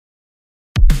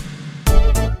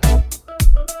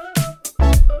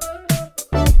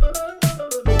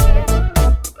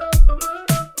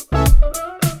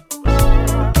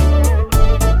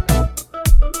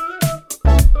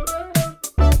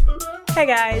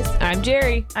guys. I'm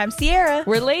Jerry. I'm Sierra.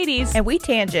 We're ladies. And we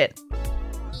tangent.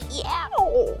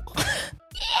 Yow.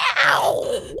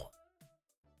 Yow.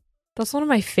 That's one of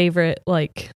my favorite,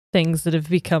 things that have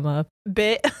become a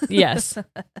bit. Yes.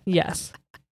 Yes.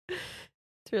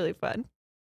 It's really fun.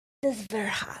 It's very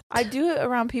hot. I do it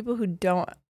around people who don't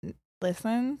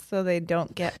listen, so they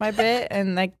don't get my bit.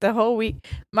 And the whole week,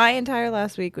 my entire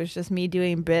last week was just me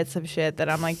doing bits of shit that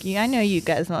I'm like, I know you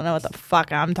guys don't know what the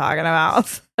fuck I'm talking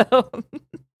about. So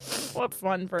what's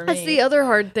fun for me? That's the other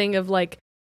hard thing of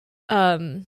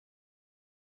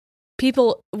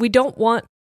people, we don't want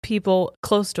people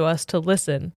close to us to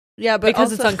listen. Yeah, but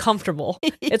because also, it's uncomfortable.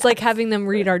 Yes. It's like having them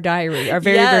read our diary, our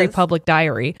very, very public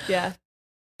diary. Yeah.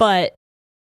 But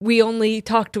we only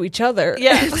talk to each other.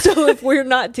 Yeah. So if we're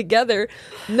not together,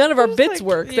 none of our bits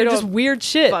work. They're just weird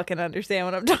shit. Fucking understand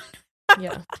what I'm talking about.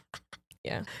 Yeah.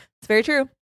 Yeah. It's very true.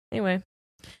 Anyway.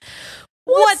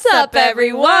 What's up,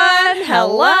 everyone?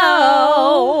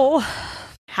 Hello.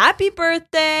 Happy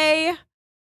birthday,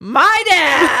 my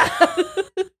dad.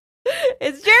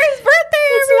 It's Jerry's birthday.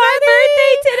 It's my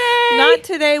birthday today. Not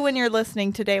today when you're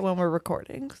listening, today when we're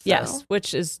recording. So. Yes,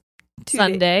 which is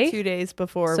Sunday. 2 days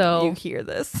before you hear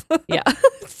this. Yeah.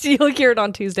 So you'll hear it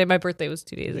on Tuesday. My birthday was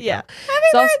 2 days ago. Yeah. Happy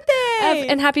birthday.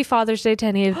 And happy Father's Day to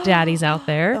any of daddies out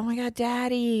there. Oh my God,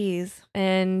 daddies.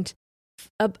 And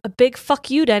a big fuck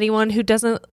you to anyone who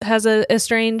has a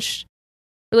estranged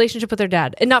relationship with their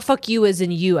dad. And not fuck you as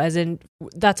in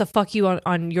that's a fuck you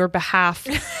on your behalf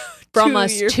from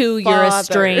us to your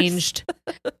estranged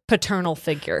paternal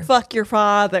figure. Fuck your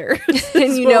father.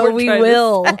 And you know we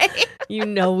will. You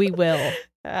know we will.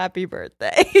 Happy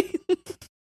birthday.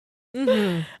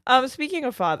 Mm-hmm. Speaking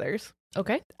of fathers.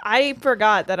 Okay. I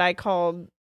forgot that I called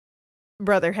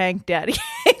Brother Hank Daddy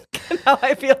Hank. Now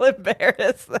I feel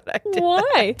embarrassed that I did. Why?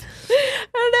 I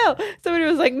don't know. Somebody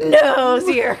was like, no,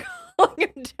 Sierra, calling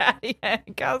him Daddy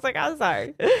Hank. I was like, I'm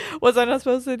sorry. Was I not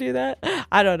supposed to do that?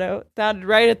 I don't know. It sounded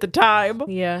right at the time.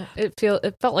 Yeah. It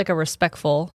felt like a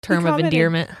respectful term of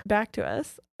endearment. Back to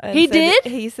us. He did?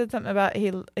 He said something about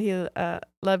he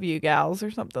love you gals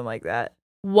or something like that.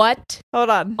 What? Hold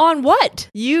on. On what?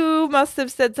 You must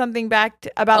have said something back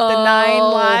about the 9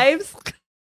 lives.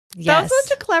 Yes. That was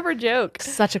such a clever joke.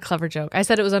 Such a clever joke. I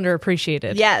said it was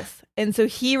underappreciated. Yes. And so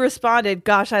he responded,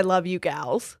 gosh, I love you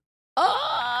gals.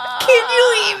 Oh. Can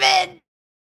you even?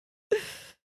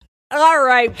 All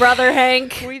right, Brother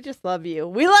Hank. We just love you.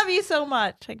 We love you so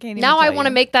much. I can't even Now I want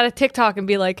to make that a TikTok and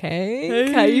be like,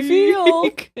 hey, how you feel?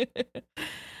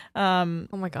 Oh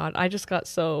my God. I just got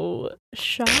so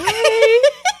shy.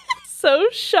 So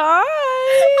shy.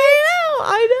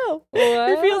 I know. Wow.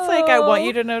 It feels like I want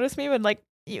you to notice me when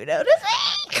you notice me.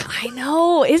 I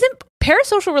know.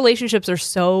 Parasocial relationships are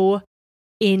so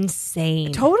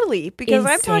insane. Totally. Because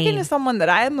I'm talking to someone that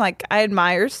I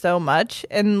admire so much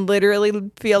and literally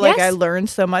feel like I learned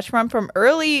so much from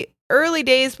early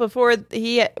days before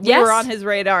we were on his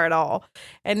radar at all.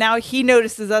 And now he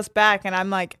notices us back and I'm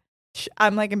like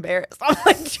embarrassed. I'm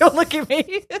like, don't look at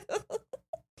me.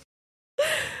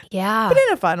 Yeah. But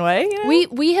in a fun way. You know?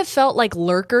 We have felt like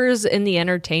lurkers in the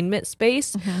entertainment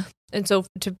space. Mm-hmm. And so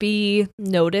to be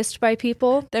noticed by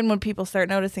people. Then when people start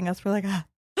noticing us, we're like, oh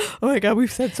my God, we've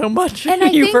said so much.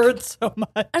 And You've heard so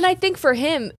much. And I think for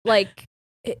him,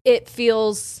 it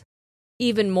feels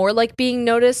even more like being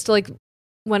noticed. Like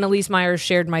when Elise Myers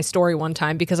shared my story one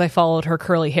time because I followed her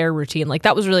curly hair routine.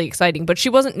 That was really exciting. But she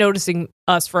wasn't noticing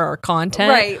us for our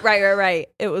content. Right.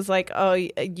 It was like, oh,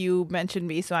 you mentioned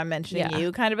me, so I'm mentioning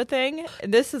you kind of a thing.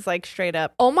 And this is straight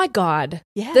up. Oh my God.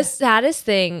 Yeah. The saddest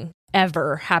thing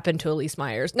ever happened to Elise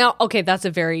Myers. Now, okay, that's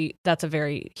a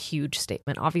very huge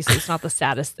statement. Obviously, it's not the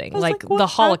saddest thing. The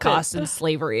Holocaust and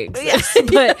slavery exists.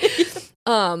 But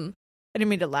I didn't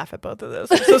mean to laugh at both of those.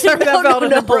 I'm so sorry.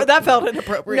 That felt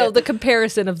inappropriate. No, the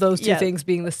comparison of those two things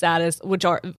being the saddest, which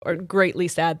are greatly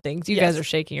sad things. You guys are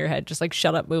shaking your head, just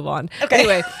shut up, move on. Okay.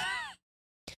 Anyway,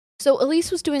 so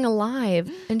Elise was doing a live,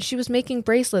 and she was making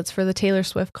bracelets for the Taylor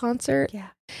Swift concert. Yeah,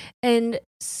 and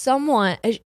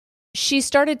she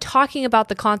started talking about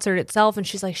the concert itself, and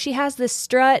she's like, she has this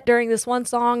strut during this one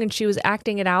song, and she was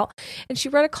acting it out, and she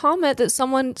read a comment that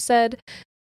someone said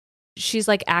she's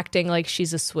acting like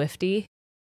she's a Swiftie.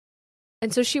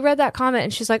 And so she read that comment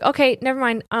and she's like, okay, never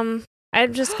mind. I'm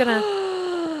just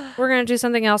we're gonna do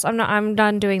something else. I'm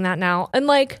done doing that now. And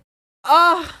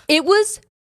it was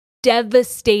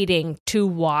devastating to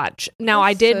watch. Now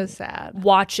I did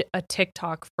watch a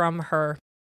TikTok from her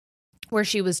where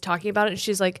she was talking about it and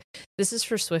she's like, this is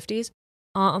for Swifties.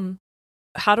 When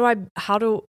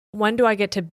do I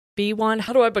get to be one?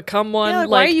 How do I become one? Yeah,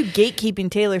 why are you gatekeeping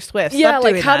Taylor Swift? Yeah,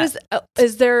 like how does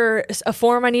is there a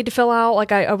form I need to fill out?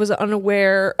 Like I was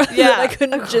unaware that I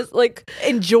couldn't just like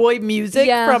enjoy music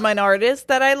from an artist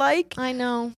that I like. I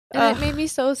know. And it made me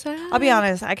so sad. I'll be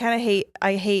honest, I kind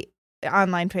of hate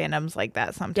online fandoms like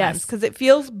that sometimes because it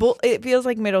feels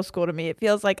like middle school to me. It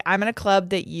feels like I'm in a club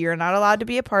that you're not allowed to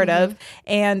be a part of,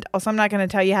 and also I'm not going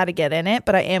to tell you how to get in it,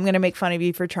 but I am going to make fun of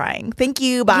you for trying. Thank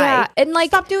you. Bye. Yeah, and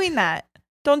like stop doing that.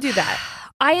 Don't do that.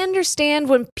 I understand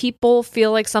when people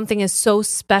feel like something is so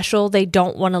special, they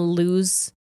don't want to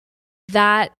lose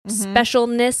that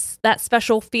specialness, that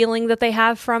special feeling that they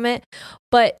have from it.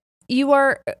 But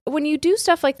when you do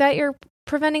stuff like that, you're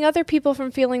preventing other people from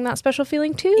feeling that special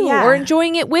feeling too, or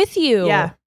enjoying it with you.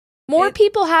 Yeah. More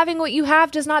people having what you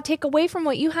have does not take away from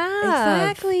what you have.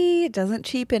 Exactly. It doesn't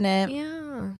cheapen it.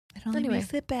 Yeah. It only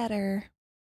makes it better.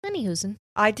 Anywho's.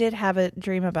 I did have a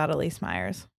dream about Elyse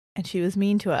Myers, and she was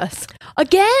mean to us.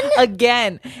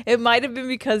 Again? It might have been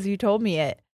because you told me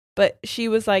it, but she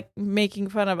was like making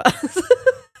fun of us.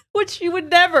 Which she would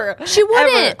never. She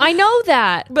wouldn't. Ever. I know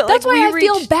that. But that's why I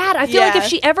feel bad. I feel like if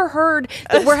she ever heard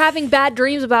that we're having bad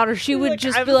dreams about her, she would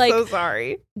just be like, so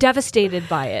sorry. Devastated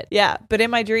by it. Yeah. But in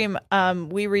my dream,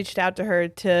 we reached out to her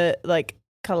to like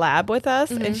collab with us.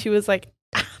 And she was like,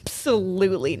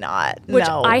 absolutely not. Which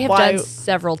no. I have done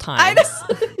several times. I know.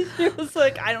 She was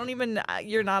like,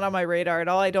 you're not on my radar at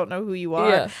all. I don't know who you are.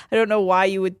 Yeah. I don't know why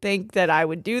you would think that I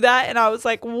would do that. And I was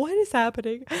like, what is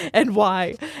happening and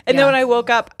why? And then when I woke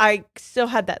up, I still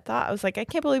had that thought. I was like, I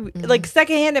can't believe, like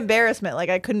secondhand embarrassment. Like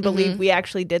I couldn't believe we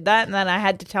actually did that. And then I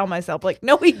had to tell myself like,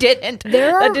 no, we didn't.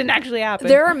 That didn't actually happen.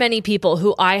 There are many people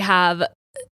who I have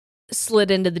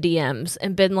slid into the DMs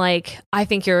and been like, I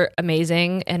think you're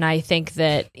amazing. And I think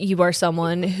that you are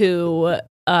someone who,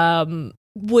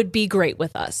 would be great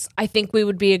with us. I think we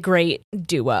would be a great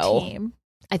duo. Team.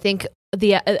 I think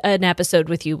an episode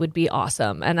with you would be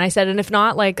awesome. And I said, and if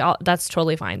not, like, that's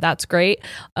totally fine. That's great.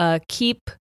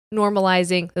 Keep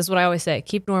normalizing. This is what I always say.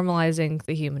 Keep normalizing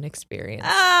the human experience.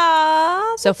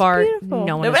 So far, beautiful.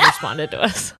 No one has responded to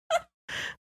us.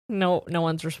 No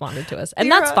one's responded to us,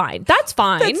 and that's fine. That's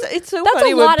fine. It's so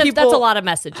funny that's a lot of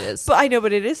messages. But I know,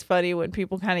 but it is funny when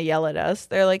people kind of yell at us.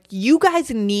 They're like, "You guys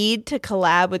need to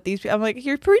collab with these people." I'm like,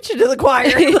 "You're preaching to the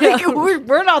choir. Like,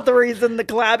 we're not the reason the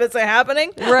collab isn't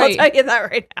happening." Right. I'll tell you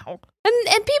that right now.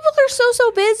 And people are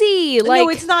so busy. Like, no,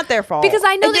 it's not their fault because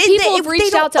I know that people have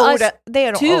reached out to us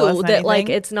too. That like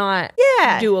it's not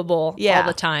doable all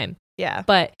the time. Yeah,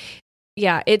 but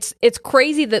yeah, it's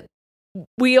crazy that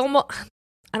we almost.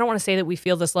 I don't want to say that we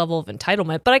feel this level of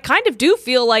entitlement, but I kind of do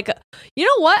feel like, you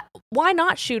know what? Why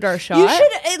not shoot our shot? You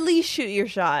should at least shoot your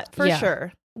shot, for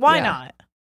sure. Why not?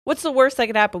 What's the worst that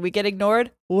could happen? We get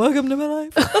ignored? Welcome to my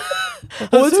life.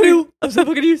 What's new? I'm so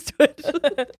fucking used to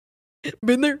it.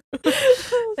 Been there.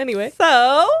 Anyway.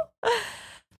 So,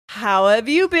 how have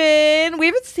you been? We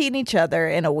haven't seen each other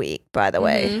in a week, by the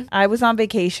way. I was on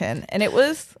vacation, and it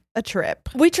was a trip.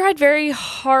 We tried very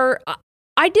hard.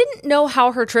 I didn't know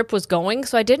how her trip was going,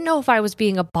 so I didn't know if I was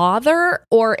being a bother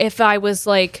or if I was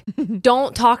like,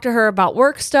 don't talk to her about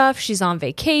work stuff. She's on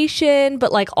vacation,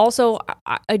 but like also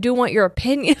I do want your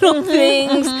opinion on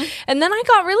things. And then I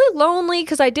got really lonely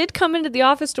because I did come into the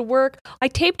office to work. I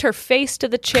taped her face to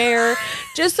the chair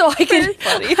just so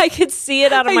I could see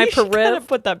it out of my peripheral.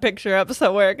 Put that picture up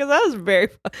somewhere because that was very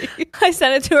funny. I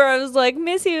sent it to her. I was like,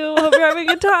 miss you. Hope you're having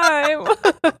a good time.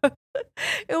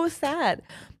 It was sad.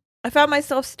 I found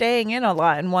myself staying in a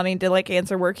lot and wanting to like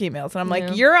answer work emails. And I'm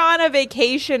like, you're on a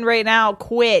vacation right now.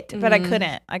 Quit. But I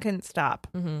couldn't stop.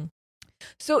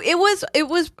 So it was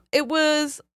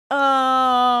because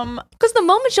the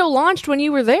Moment Show launched when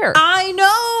you were there. I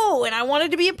know. And I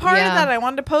wanted to be a part of that. I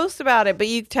wanted to post about it. But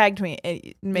you tagged me.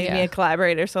 It made me a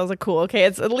collaborator. So I was like, cool. Okay.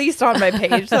 It's at least on my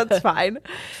page. That's fine.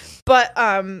 But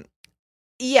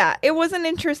yeah, it was an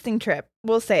interesting trip.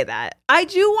 We'll say that. I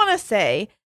do want to say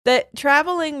that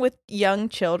traveling with young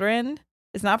children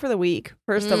is not for the weak,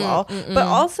 first of all. But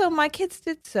also, my kids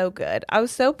did so good. I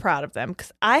was so proud of them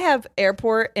because I have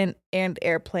airport and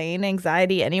airplane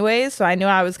anxiety anyways. So I knew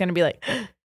I was going to be like,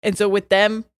 and so with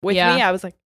them, me, I was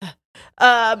like,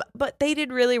 but they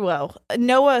did really well.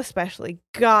 Noah especially.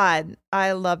 God,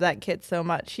 I love that kid so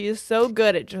much. He is so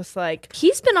good at just like.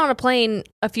 He's been on a plane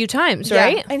a few times,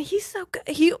 right? And he's so good.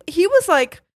 He was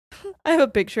like. I have a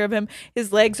picture of him.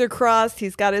 His legs are crossed.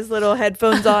 He's got his little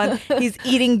headphones on. He's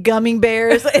eating gummy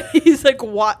bears. And he's like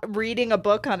reading a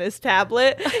book on his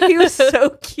tablet. He was so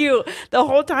cute. The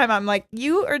whole time I'm like,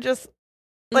 you are just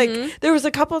like, there was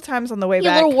a couple of times on the way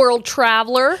back. You little world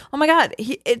traveler. Oh my God.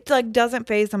 It like doesn't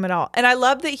faze him at all. And I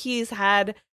love that he's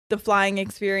had the flying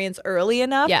experience early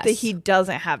enough that he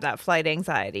doesn't have that flight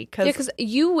anxiety. Because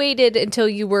you waited until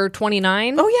you were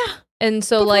 29. Oh, yeah. And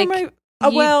so,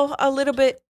 well, a little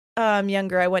bit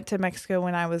younger. I went to Mexico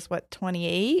when I was,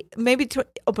 28? Maybe,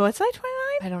 was I 29?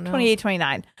 I don't know. 28,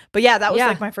 29. But yeah, that was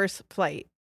like my first flight.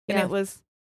 And it was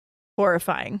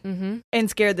horrifying and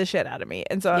scared the shit out of me.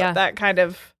 And so that kind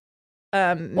of...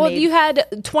 you had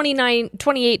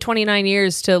 28, 29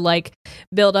 years to like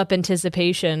build up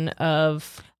anticipation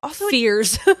of also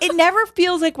fears. It never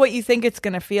feels like what you think it's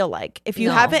going to feel like. If you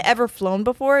haven't ever flown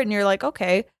before and you're like,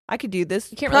 okay, I could do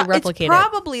this. You can't really replicate it. It's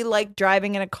probably like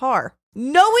driving in a car.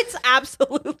 No, it's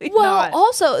absolutely not. Well,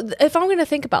 also, if I'm going to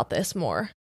think about this more,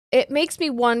 it makes me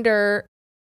wonder...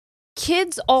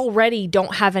 Kids already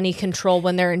don't have any control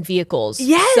when they're in vehicles.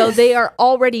 Yes. So they are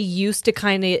already used to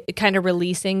kind of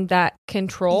releasing that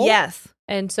control. Yes.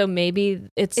 And so maybe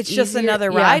it's just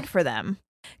another ride for them.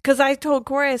 Because I told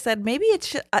Corey, I said, maybe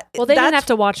it's... well, they didn't have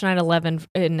to watch 9/11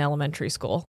 in elementary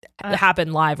school. It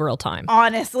happened live real time.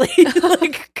 Honestly.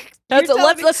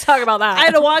 Let's talk about that. I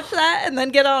had to watch that and then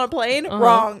get on a plane?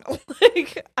 Wrong.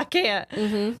 I can't.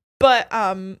 Mm-hmm. But,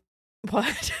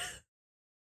 what?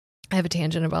 I have a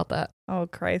tangent about that. Oh,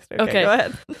 Christ. Okay. Go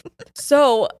ahead.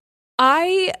 So,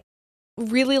 I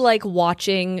really like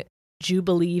watching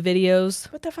Jubilee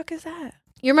videos. What the fuck is that?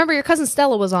 You remember your cousin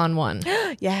Stella was on one?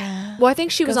 Yeah. Well, I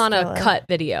think she was on Stella. A cut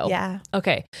video. Yeah.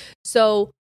 Okay.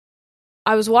 So,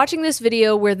 I was watching this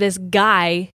video where this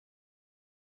guy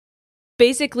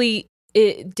basically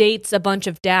dates a bunch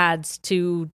of dads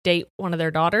to date one of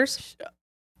their daughters.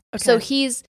 Okay. So,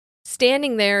 he's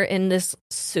standing there in this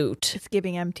suit. It's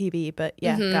giving MTV, but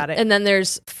got it. And then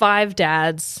there's 5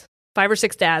 or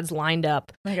 6 dads lined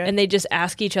up, and they just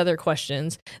ask each other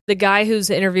questions. The guy who's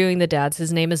interviewing the dads,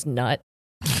 his name is Nut.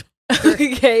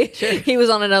 Okay. Sure. He was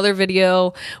on another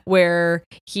video where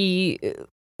he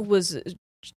was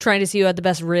trying to see who had the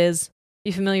best Riz.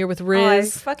 You familiar with Riz?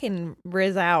 Oh, I fucking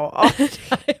Riz out all the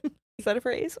time. Is that a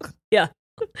phrase? Yeah.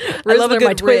 I love a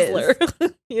good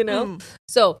Twizzler. You know?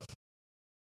 So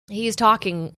he's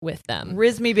talking with them.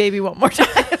 Riz me, baby, one more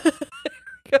time.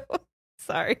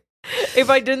 Sorry. If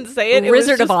I didn't say it,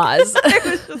 Wizard of Oz. It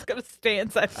was just going to stay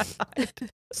inside my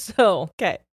mind. So,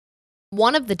 okay.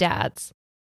 One of the dads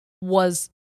was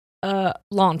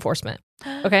law enforcement.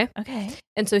 Okay? Okay.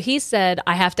 And so he said,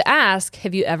 I have to ask,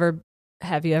 have you ever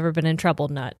been in trouble,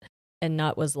 Nut? And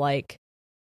Nut was like,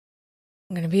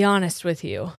 I'm going to be honest with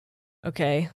you.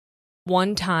 Okay?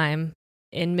 One time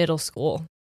in middle school,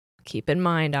 keep in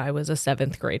mind, I was a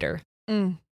 7th grader.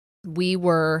 We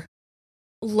were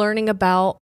learning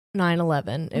about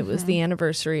 9/11. It was the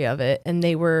anniversary of it. And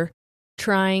they were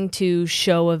trying to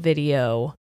show a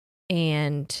video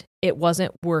and it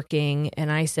wasn't working.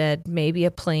 And I said, maybe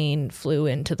a plane flew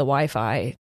into the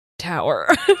Wi-Fi tower.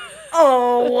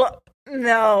 Oh,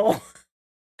 no.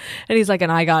 And he's like,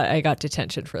 and I got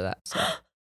detention for that. So.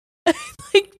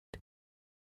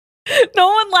 No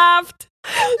one laughed.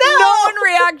 No one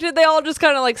reacted. They all just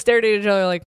kind of like stared at each other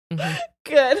like,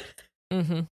 Good.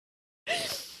 Mm-hmm.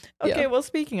 Okay, well,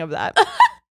 speaking of that,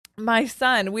 my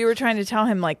son, we were trying to tell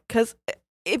him, like, because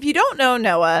if you don't know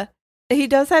Noah, he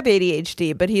does have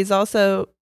ADHD, but he's also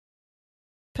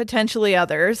potentially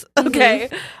others. Okay.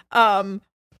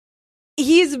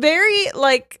 He's very,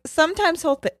 like, sometimes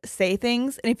he'll say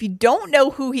things, and if you don't know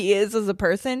who he is as a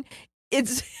person,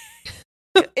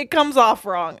 it comes off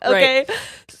wrong. Okay. Right.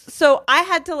 So I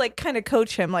had to, like, kind of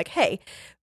coach him, like, hey,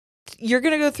 you're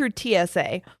going to go through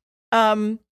TSA.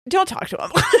 Don't talk to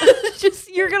him.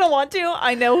 Just, you're going to want to.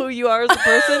 I know who you are as a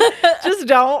person. Just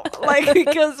don't. Like,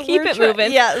 because keep it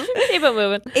moving. Yes. Keep it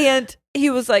moving. And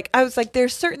he was like, I was like,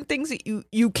 there's certain things that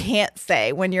you can't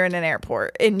say when you're in an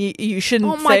airport and you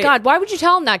shouldn't say. Oh my God. Why would you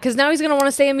tell him that? Because now he's going to want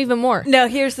to say them even more. No,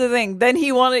 here's the thing. Then he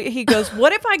goes,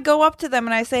 what if I go up to them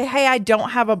and I say, hey, I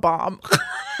don't have a bomb?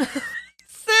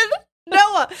 Said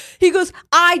Noah. He goes,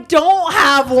 I don't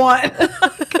have one.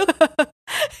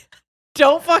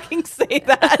 Don't fucking say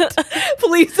that.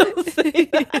 Please don't say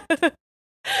that.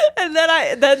 And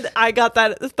then I got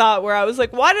that thought where I was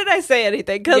like, why did I say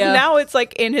anything? Because now it's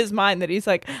like in his mind that he's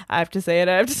like, I have to say it.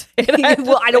 I have to say it.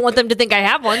 Well, I don't want them to think I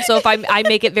have one. So if I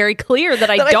make it very clear that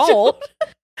I don't,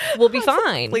 we'll be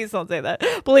fine. Please don't say that.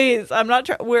 Please. I'm not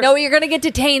trying. No, you're going to get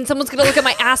detained. Someone's going to look at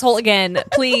my asshole again.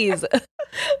 Please. I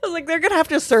was like, they're going to have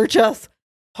to search us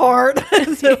hard.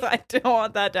 So I don't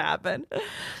want that to happen.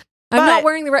 I'm not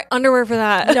wearing the right underwear for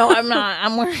that. No, I'm not.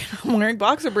 I'm wearing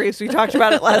boxer briefs. We talked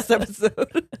about it last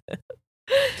episode.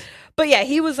 But yeah,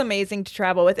 he was amazing to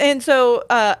travel with. And so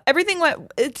everything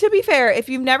went, to be fair, if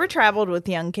you've never traveled with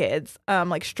young kids,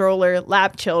 like stroller,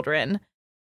 lap children,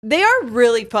 They are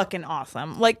really fucking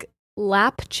awesome. Like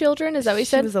lap children, is that what you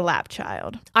said? She was a lap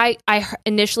child. I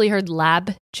initially heard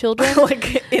lab children.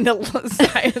 Like in a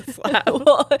science lab.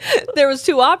 Well, there was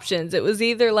two options. It was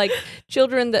either like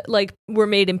children that like were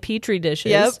made in petri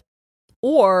dishes,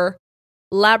 or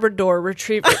Labrador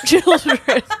retriever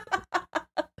children.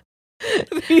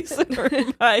 These are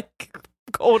my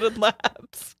golden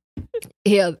labs.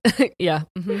 Yeah. Yeah.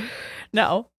 Mm-hmm.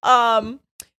 No.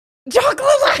 Chocolate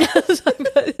labs.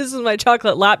 This is my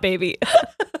chocolate lap baby.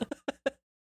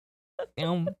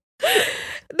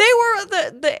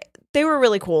 They were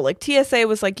really cool. Like TSA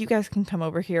was like, you guys can come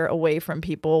over here away from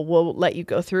people. We'll let you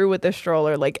go through with the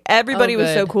stroller. Like everybody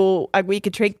was so cool. We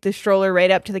could take the stroller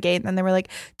right up to the gate, and then they were like,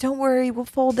 don't worry, we'll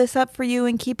fold this up for you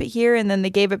and keep it here. And then they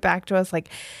gave it back to us. Like,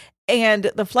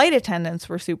 and the flight attendants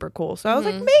were super cool. So I was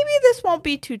like, maybe this won't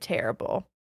be too terrible.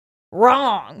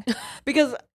 Wrong.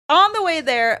 Because on the way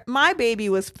there, my baby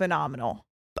was phenomenal.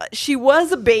 But she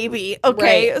was a baby,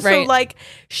 okay? Right, so, like,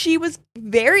 she was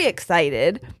very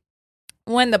excited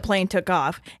when the plane took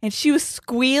off. And she was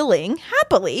squealing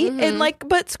happily and, like,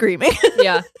 but screaming.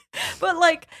 Yeah. But,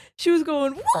 like, she was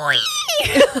going,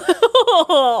 it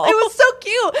was so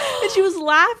cute. And she was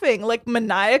laughing, like,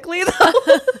 maniacally,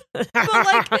 though. But,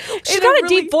 like, she's got a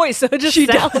deep voice, so it just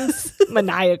sounds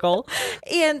maniacal.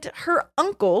 And her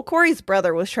uncle, Corey's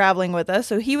brother, was traveling with us.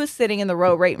 So he was sitting in the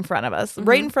row right in front of us,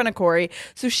 right in front of Corey.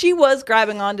 So she was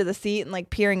grabbing onto the seat and, like,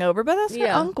 peering over. But that's her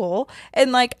uncle.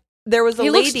 And, like, there was a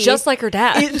lady. He looks just like her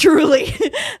dad. Truly.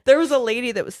 There was a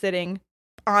lady that was sitting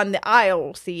on the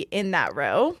aisle seat in that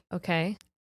row. Okay.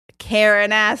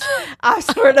 Karen ass. I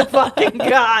swear to fucking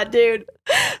God, dude.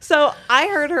 So I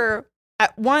heard her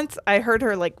at once. I heard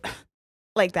her like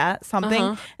that, something.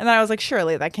 And then I was like,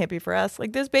 surely that can't be for us.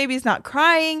 Like, this baby's not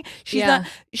crying. She's not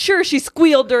sure. She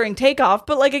squealed during takeoff,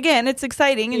 but like, again, it's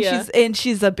exciting. And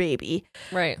she's a baby.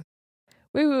 Right.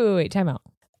 Wait. Time out.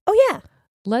 Oh yeah.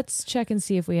 Let's check and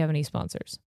see if we have any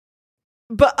sponsors.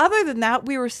 But other than that,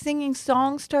 we were singing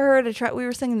songs to her we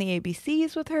were singing the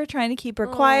ABCs with her, trying to keep her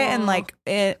quiet and like,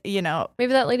 you know.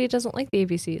 Maybe that lady doesn't like the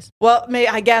ABCs. Well,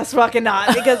 I guess fucking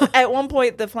not. Because at one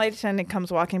point, the flight attendant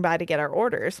comes walking by to get our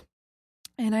orders.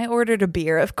 And I ordered a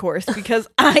beer, of course, because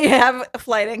I have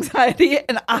flight anxiety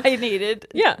and I needed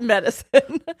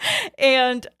medicine.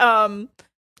 And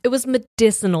it was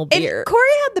medicinal beer. And Corey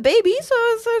had the baby, so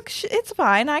I was like, it's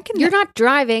fine. I can. You're not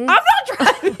driving. I'm not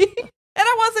driving. And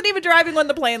I wasn't even driving when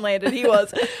the plane landed. He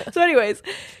was. So anyways,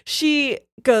 she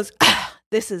goes,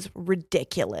 this is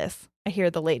ridiculous. I hear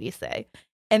the lady say.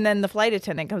 And then the flight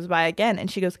attendant comes by again and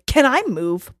she goes, can I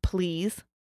move, please?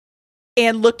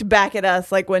 And looked back at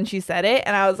us like when she said it.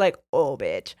 And I was like, oh,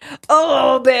 bitch.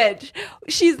 Oh, bitch.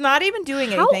 She's not even doing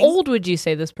anything. How old would you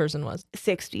say this person was?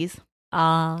 60s.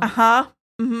 Uh-huh.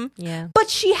 Mm-hmm. Yeah. But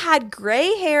she had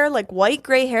gray hair, like white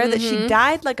gray hair that she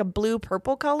dyed like a blue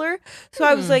purple color. So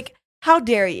I was like, how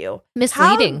dare you?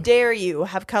 Misleading. How dare you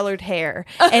have colored hair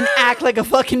and act like a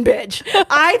fucking bitch?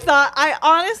 I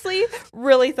honestly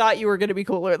really thought you were going to be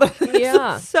cooler than this.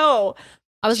 Yeah. So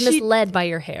I was misled by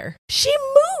your hair. She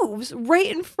moves right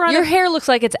in front Your hair looks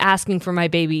like it's asking for my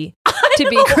baby to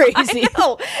be crazy. I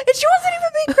know. And she wasn't even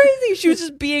being crazy. She was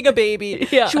just being a baby.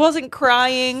 Yeah. She wasn't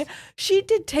crying. She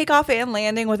did takeoff and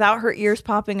landing without her ears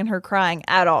popping and her crying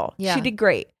at all. Yeah. She did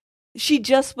great. She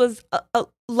just was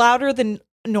louder than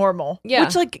normal. Yeah.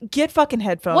 Which, like, get fucking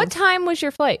headphones. What time was your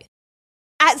flight?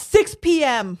 At 6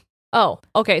 p.m. Oh,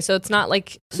 okay. So it's not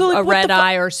like a red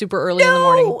eye or super early in the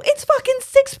morning. No, it's fucking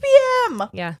 6 p.m.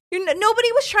 Yeah.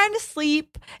 Nobody was trying to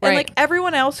sleep. And like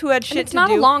everyone else who had shit to do. It's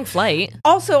not a long flight.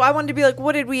 Also, I wanted to be like,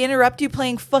 what, did we interrupt you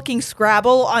playing fucking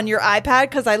Scrabble on your iPad?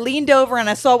 Because I leaned over and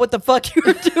I saw what the fuck you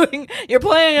were doing. You're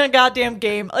playing a goddamn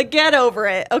game. Like, get over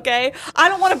it, okay? I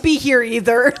don't want to be here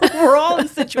either. We're all in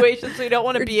situations we don't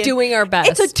want to be in. Doing our best.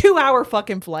 It's a 2-hour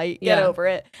fucking flight. Get over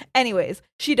it. Anyways,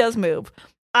 she does move.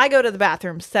 I go to the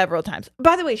bathroom several times.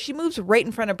 By the way, she moves right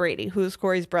in front of Brady, who's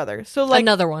Corey's brother. So like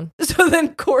another one. So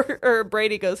then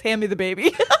Brady goes, "Hand me the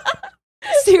baby."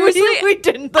 Seriously, we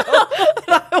didn't though.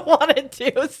 I wanted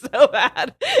to so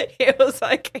bad. It was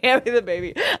like, "Hand me the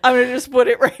baby." I'm gonna just put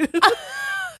it right.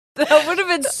 That would have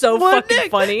been so fucking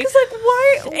funny. Because like,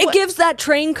 why? It gives that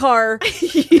train car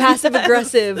passive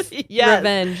aggressive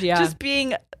revenge. Yeah, just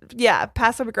being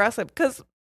passive aggressive because.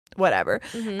 Whatever.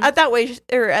 Mm-hmm. At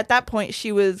that point,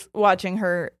 she was watching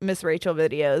her Miss Rachel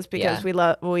videos because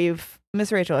we've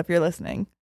Miss Rachel, if you're listening,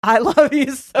 I love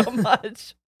you so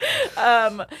much.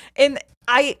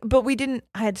 But we didn't.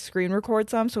 I had to screen record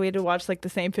some, so we had to watch like the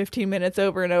same 15 minutes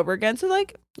over and over again. So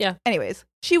like, yeah. Anyways,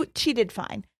 she did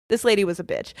fine. This lady was a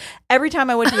bitch. Every time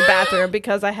I went to the bathroom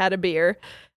because I had a beer,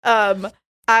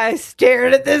 I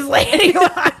stared at this lady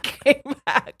when I came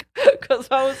back because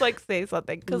I was like, say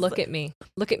something. Look at me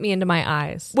into my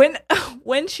eyes.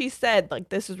 When she said, like,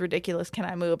 this is ridiculous, can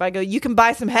I move? I go, you can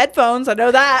buy some headphones. I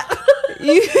know that.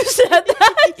 You said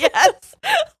that? Yes.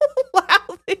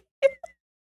 Loudly.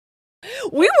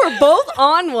 We were both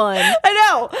on one. I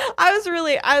know. I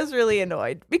was really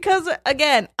annoyed because,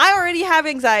 again, I already have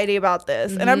anxiety about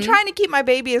this, and I'm trying to keep my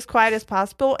baby as quiet as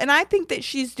possible, and I think that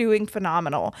she's doing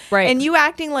phenomenal. Right. And you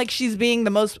acting like she's being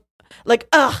the most, like,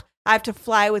 ugh, I have to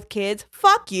fly with kids.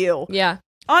 Fuck you. Yeah.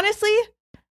 Honestly,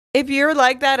 if you're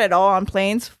like that at all on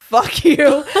planes, fuck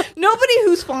you. Nobody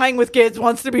who's flying with kids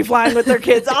wants to be flying with their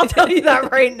kids. I'll tell you that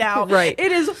right now. Right.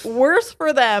 It is worse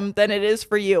for them than it is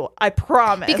for you. I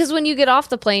promise. Because when you get off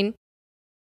the plane,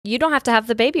 you don't have to have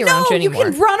the baby around you anymore.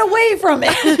 You can run away from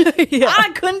it. Yeah.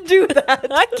 I couldn't do that.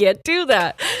 I can't do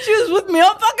that. She was with me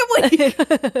all fucking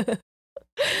week.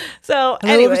 So,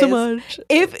 anyways, I love her so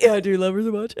much. I do love her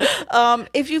so much.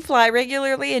 If you fly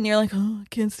regularly and you're like, oh, I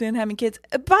can't stand having kids,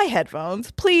 buy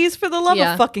headphones, please. For the love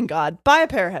of fucking God, buy a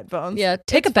pair of headphones. Yeah,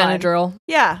 take a Benadryl.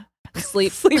 Yeah,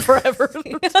 sleep forever.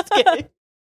 Just kidding.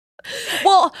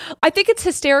 Well, I think it's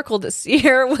hysterical that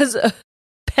Sierra was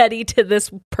petty to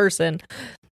this person,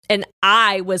 and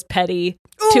I was petty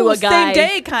to a guy. Same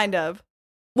day, kind of.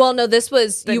 Well, no, this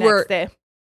was the next day.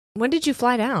 When did you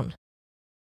fly down?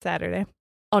 Saturday.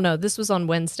 Oh, no, this was on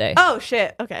Wednesday. Oh,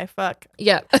 shit. Okay, fuck.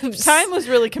 Yeah. Time was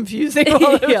really confusing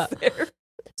while I was there.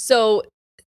 So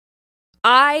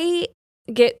I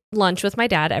get lunch with my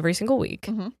dad every single week,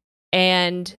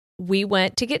 and we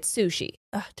went to get sushi.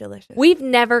 Oh, delicious. We've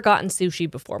never gotten sushi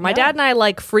before. My dad and I,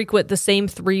 like, frequent the same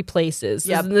 3 places.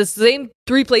 Yep. The same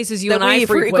 3 places you and I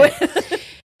frequent.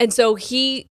 And so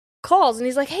he calls and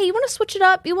he's like, hey, you want to switch it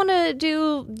up? You want to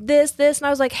do this? And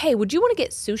I was like, hey, would you want to get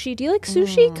sushi? Do you like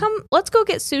sushi? Come, let's go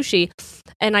get sushi.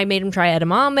 And I made him try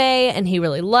edamame and he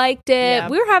really liked it. Yeah.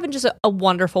 We were having just a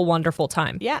wonderful, wonderful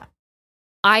time. Yeah.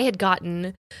 I had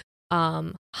gotten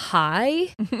high.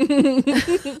 You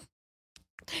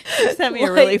sent me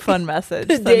a really fun message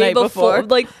the night before.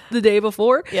 Like the day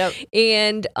before. Yep.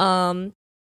 And I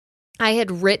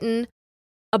had written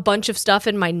a bunch of stuff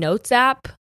in my notes app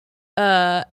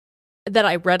that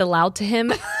I read aloud to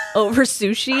him over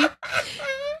sushi.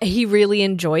 He really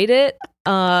enjoyed it.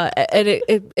 And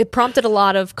it prompted a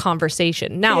lot of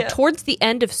conversation. Now, towards the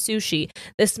end of sushi,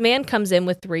 this man comes in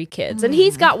with 3 kids, and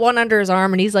he's got one under his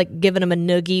arm, and he's like giving him a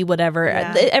noogie, whatever.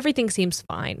 Yeah. Everything seems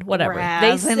fine, whatever.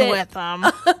 They sit with them.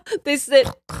 They sit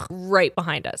right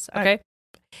behind us. Okay.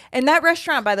 And that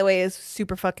restaurant, by the way, is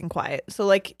super fucking quiet. So,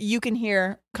 like, you can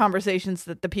hear conversations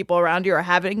that the people around you are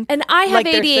having. And I have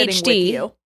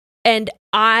ADHD, and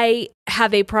I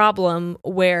have a problem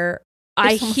where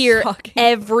I hear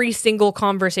every single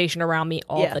conversation around me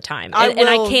all the time. And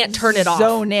I can't turn it off.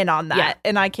 Zone in on that,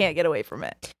 and I can't get away from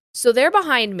it. So they're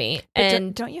behind me.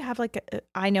 And don't you have like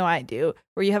I know I do,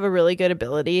 where you have a really good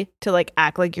ability to like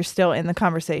act like you're still in the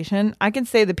conversation? I can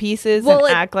say the pieces and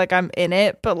act like I'm in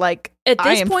it, but like at this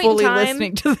I am point fully in time,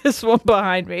 listening to this one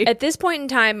behind me. At this point in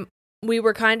time, we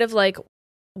were kind of like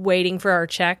waiting for our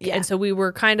check. Yeah. And so we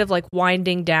were kind of like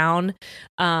winding down.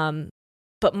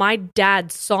 But my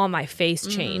dad saw my face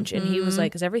change and he was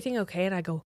like, is everything okay? And I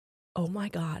go, oh my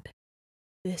God,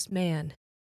 this man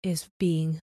is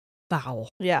being foul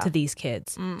to these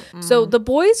kids. So the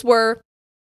boys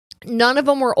none of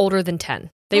them were older than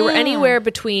 10. They were anywhere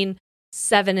between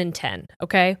 7 and 10.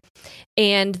 Okay.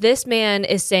 And this man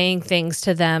is saying things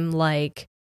to them like,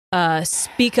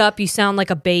 speak up, you sound like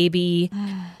a baby.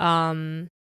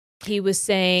 He was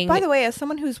saying, by the way, as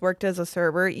someone who's worked as a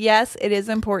server, yes, it is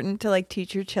important to like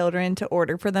teach your children to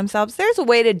order for themselves. There's a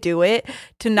way to do it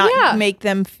to not make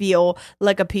them feel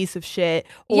like a piece of shit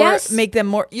or make them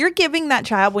more. You're giving that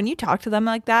child, when you talk to them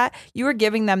like that, you are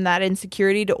giving them that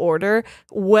insecurity to order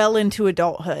well into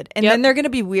adulthood. And then they're going to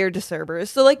be weird to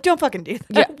servers. So like, don't fucking do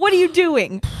that. Yeah. What are you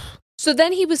doing? So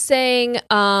then he was saying,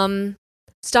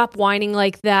 stop whining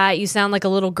like that. You sound like a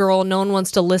little girl. No one wants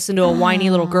to listen to a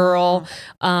whiny little girl.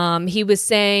 He was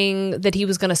saying that he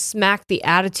was going to smack the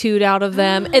attitude out of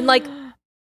them. And like,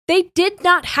 they did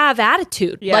not have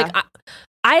attitude. Yeah. Like,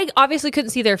 I obviously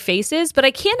couldn't see their faces, but I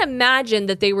can't imagine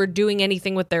that they were doing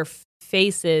anything with their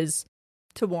faces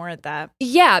to warrant that.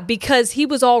 Yeah, because he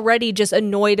was already just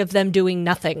annoyed of them doing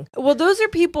nothing. Well, there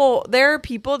are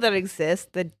people that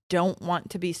exist that don't want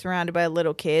to be surrounded by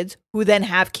little kids who then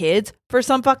have kids for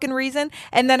some fucking reason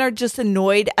and then are just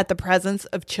annoyed at the presence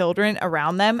of children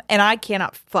around them, and I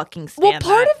cannot fucking stand that.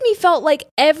 Well, part of me felt like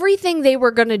everything they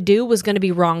were going to do was going to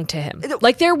be wrong to him.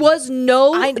 Like there was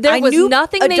nothing they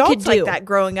could do. Like that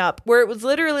growing up, where it was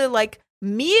literally like,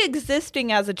 me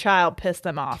existing as a child pissed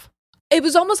them off. It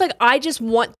was almost like, I just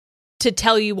want to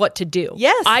tell you what to do.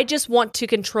 Yes. I just want to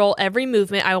control every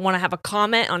movement. I want to have a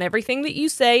comment on everything that you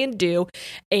say and do.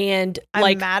 And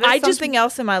I'm mad at something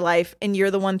else in my life, and you're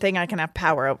the one thing I can have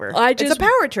power over. It's a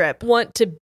power trip. Want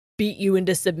to beat you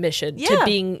into submission to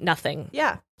being nothing.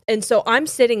 Yeah. And so I'm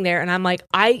sitting there and I'm like,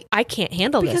 I can't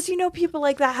handle this. Because people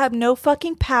like that have no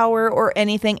fucking power or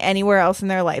anything anywhere else in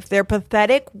their life. They're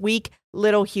pathetic, weak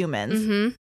little humans.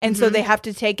 Mm-hmm. And so they have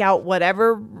to take out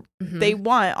whatever they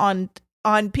want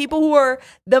on people who are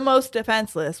the most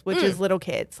defenseless, which is little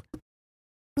kids.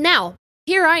 Now,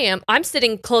 here I am. I'm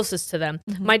sitting closest to them.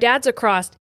 My dad's across.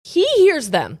 He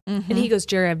hears them. And he goes,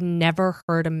 Jerry, I've never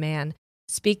heard a man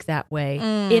speak that way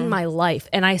in my life.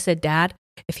 And I said, Dad,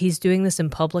 if he's doing this in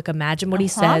public, imagine what he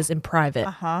says in private.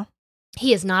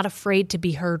 He is not afraid to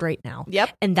be heard right now.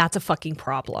 Yep. And that's a fucking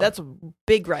problem. That's a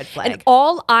big red flag. And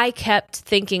all I kept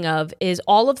thinking of is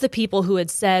all of the people who had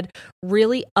said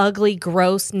really ugly,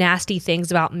 gross, nasty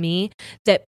things about me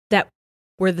that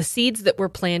were the seeds that were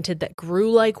planted that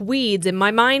grew like weeds in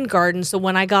my mind garden. So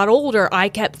when I got older, I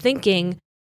kept thinking,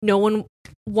 no one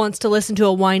wants to listen to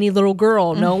a whiny little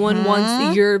girl. No one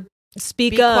wants your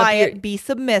speak be up. Be quiet. Be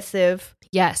submissive.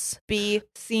 Yes. Be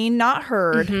seen, not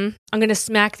heard. I'm going to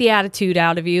smack the attitude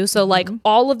out of you. So like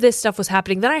all of this stuff was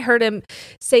happening. Then I heard him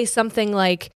say something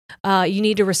like, you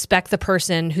need to respect the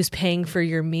person who's paying for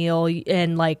your meal.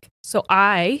 And like, so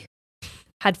I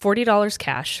had $40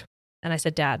 cash. And I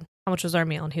said, Dad, how much was our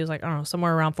meal? And he was like, I don't know,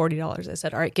 somewhere around $40. I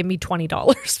said, all right, give me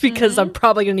 $20 because I'm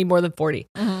probably going to need more than 40.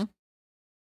 And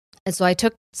so I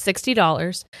took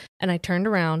 $60 and I turned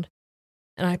around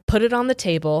and I put it on the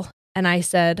table and I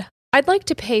said, I'd like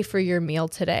to pay for your meal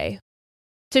today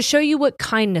to show you what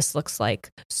kindness looks like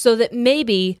so that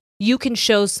maybe you can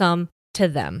show some to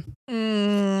them.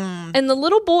 And the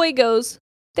little boy goes,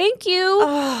 thank you.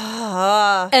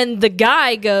 And the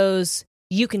guy goes,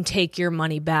 you can take your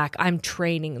money back. I'm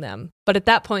training them. But at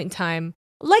that point in time,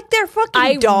 like they're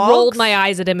fucking dogs. I rolled my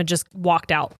eyes at him and just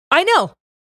walked out. I know.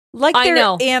 Like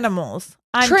they're animals.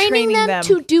 I'm training them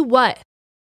to do what?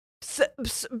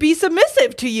 Be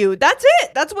submissive to you. That's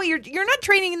it. That's what you're not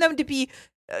training them to be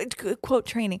quote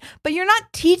training, but you're not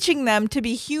teaching them to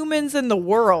be humans in the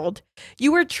world.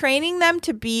 You are training them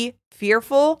to be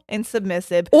fearful and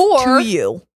submissive to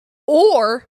you,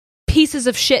 or pieces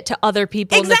of shit to other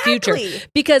people in the future.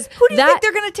 Because who do you think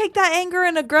they're going to take that anger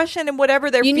and aggression and whatever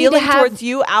they're feeling towards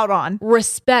you out on?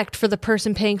 Respect for the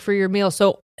person paying for your meal.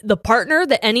 So the partner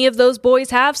that any of those boys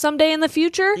have someday in the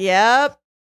future. Yep.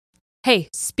 Hey,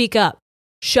 speak up.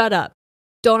 Shut up.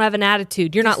 Don't have an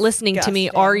attitude. You're not listening to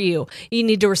me, are you? You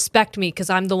need to respect me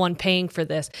because I'm the one paying for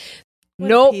this.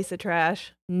 Nope. Piece of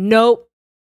trash. Nope.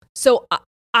 So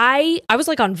I was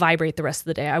like on vibrate the rest of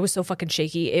the day. I was so fucking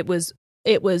shaky. It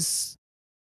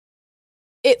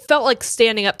felt like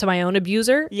standing up to my own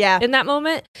abuser in that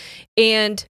moment.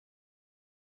 And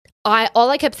all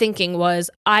I kept thinking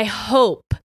was, I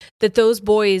hope that those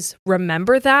boys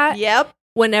remember that. Yep.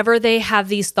 Whenever they have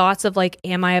these thoughts of like,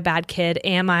 am I a bad kid?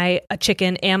 Am I a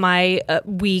chicken? Am I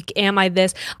weak? Am I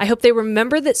this? I hope they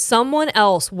remember that someone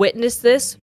else witnessed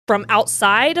this from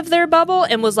outside of their bubble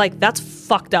and was like, that's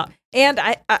fucked up. And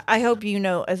I hope you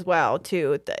know as well,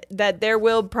 too, that there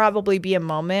will probably be a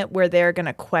moment where they're going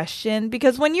to question.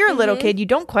 Because when you're a little kid, you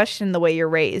don't question the way you're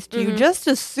raised. You just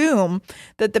assume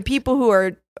that the people who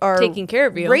are taking care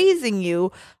of you, raising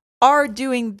you, are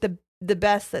doing the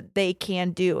best that they can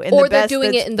do, and or the best they're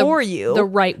doing it in the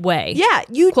right way. Yeah,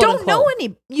 you don't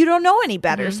know any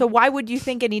better. So why would you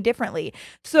think any differently?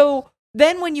 So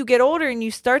then when you get older and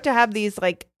you start to have these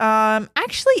like,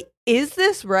 actually, is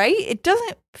this right? It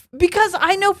doesn't, because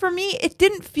I know for me, it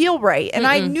didn't feel right. And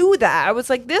I knew that. I was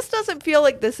like, this doesn't feel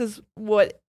like this is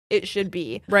what it should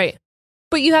be. Right.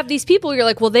 But you have these people, you're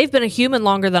like, well, they've been a human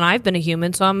longer than I've been a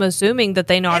human, so I'm assuming that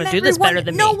they know how to do this better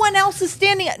than me. No one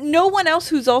else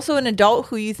who's also an adult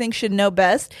who you think should know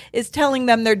best is telling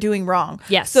them they're doing wrong.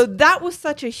 Yes. So that was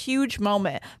such a huge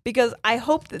moment, because I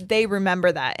hope that they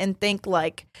remember that and think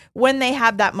like, when they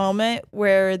have that moment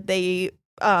where they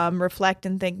reflect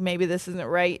and think maybe this isn't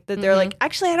right, that they're like,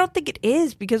 actually, I don't think it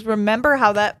is, because remember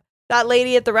how that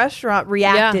lady at the restaurant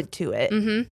reacted to it.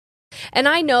 And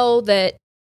I know that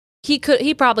he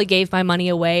probably gave my money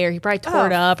away, or he probably tore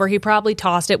it up, or he probably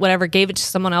tossed it, whatever, gave it to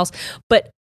someone else.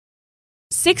 But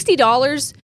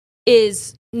 $60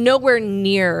 is nowhere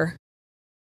near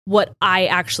what I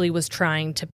actually was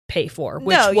trying to pay for,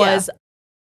 which was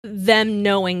them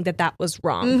knowing that was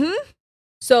wrong.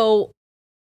 So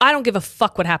I don't give a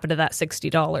fuck what happened to that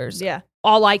 $60. Yeah.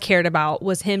 All I cared about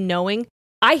was him knowing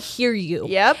I hear you.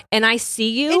 Yep. And I see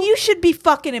you. And you should be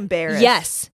fucking embarrassed.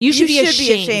 Yes. You should be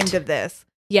ashamed of this.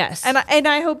 Yes. And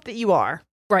I hope that you are.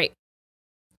 Right.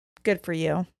 Good for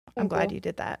you. I'm glad you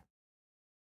did that.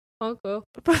 Okay.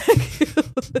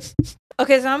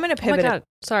 Okay, so I'm going to pivot. Oh my God.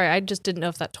 Sorry, I just didn't know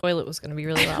if that toilet was going to be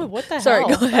really loud. What the hell? Sorry,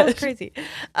 go ahead. That was crazy.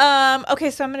 Okay,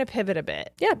 so I'm going to pivot a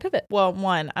bit. Yeah, pivot. Well,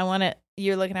 I want to,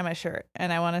 you're looking at my shirt,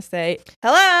 and I want to say,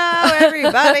 hello,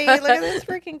 everybody. Look at this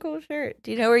freaking cool shirt.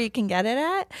 Do you know where you can get it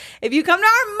at? If you come to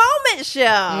our Moment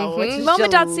show, which is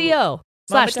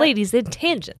moment.co/ladies in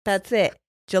tangent. That's it.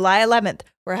 July 11th,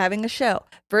 we're having a show,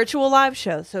 virtual live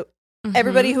show. So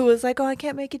everybody who was like, oh, I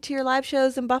can't make it to your live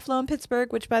shows in Buffalo and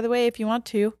Pittsburgh, which, by the way, if you want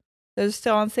to, those are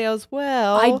still on sale as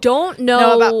well. I don't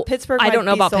know about Pittsburgh. I don't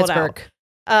know about Pittsburgh.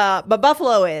 But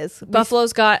Buffalo is.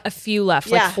 Buffalo's got a few left,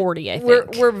 like 40, I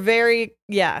think. We're very,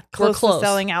 close to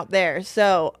selling out there.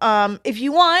 So if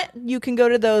you want, you can go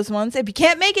to those ones. If you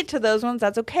can't make it to those ones,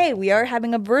 that's okay. We are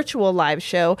having a virtual live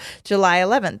show July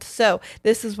 11th. So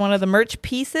this is one of the merch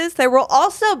pieces. There will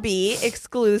also be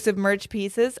exclusive merch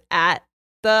pieces at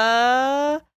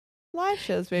the live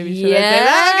shows, maybe. Should I say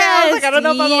that? Okay, I was like, I don't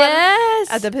know if I'm allowed.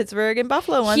 At the Pittsburgh and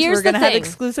Buffalo ones, we're going to have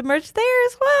exclusive merch there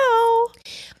as well.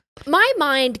 My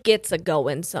mind gets a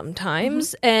going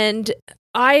sometimes, and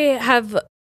I have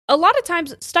a lot of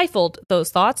times stifled those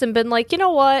thoughts and been like, you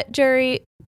know what, Jerry,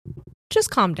 just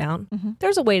calm down.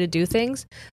 There's a way to do things.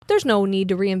 There's no need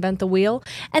to reinvent the wheel.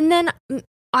 And then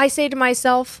I say to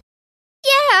myself,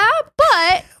 yeah,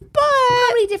 but how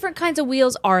many different kinds of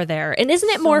wheels are there? And isn't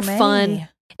it more fun?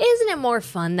 Isn't it more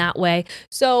fun that way?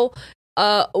 So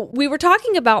we were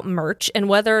talking about merch and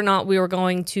whether or not we were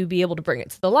going to be able to bring it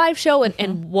to the live show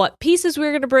and what pieces we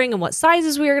were going to bring and what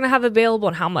sizes we were going to have available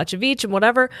and how much of each and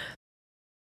whatever.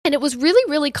 And it was really,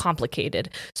 really complicated.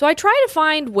 So I try to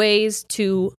find ways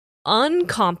to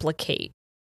uncomplicate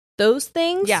those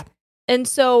things. Yeah. And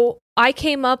so I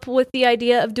came up with the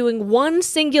idea of doing one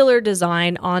singular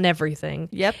design on everything.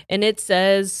 Yep. And it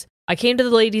says, I came to the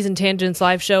Ladies in Tangents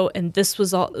live show, and this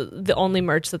was the only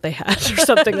merch that they had, or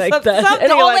something like that.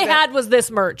 And all they had was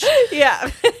this merch. Yeah.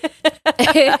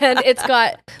 And it's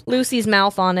got Lucy's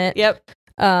mouth on it. Yep.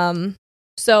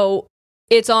 So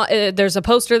it's on. There's a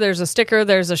poster, there's a sticker,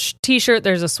 there's a t-shirt,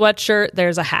 there's a sweatshirt,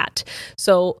 there's a hat.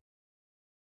 So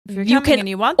you can and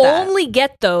you want that, only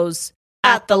get those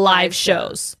at the live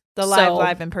shows. The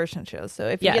live in-person shows. So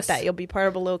if you get that, you'll be part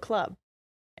of a little club.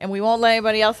 And we won't let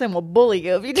anybody else in. We'll bully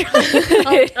you if you do.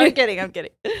 I'm kidding.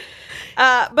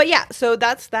 But yeah, so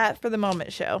that's that for the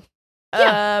Moment show.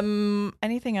 Yeah.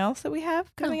 Anything else that we have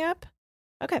coming up?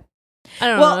 Okay. I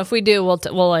don't know. If we do, we'll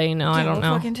let you know. I don't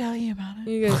know. I can tell you about it.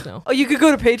 You guys know. Oh, you could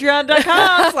go to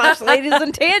patreon.com/ladies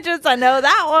in tangents. I know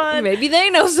that one. Maybe they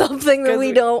know something that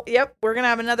we don't. Yep. We're going to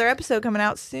have another episode coming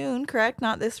out soon, correct?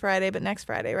 Not this Friday, but next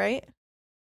Friday, right?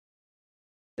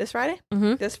 This Friday?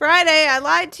 Mm-hmm. This Friday. I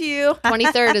lied to you.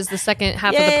 23rd is the second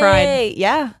half of the Pride.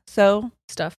 Yeah. So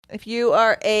stuff. If you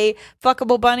are a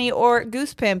fuckable bunny or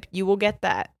goose pimp, you will get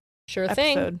that. Sure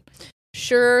episode.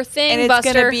 Sure thing, and it's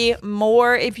Buster. going to be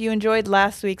more. If you enjoyed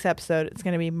last week's episode, it's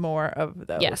going to be more of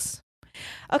those. Yes.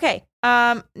 Okay.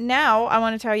 Now I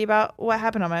want to tell you about what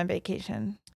happened on my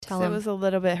vacation. Tell him. It was a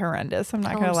little bit horrendous. I'm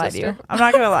not going to lie to you. I'm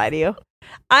not going to lie to you.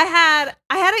 I had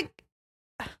a.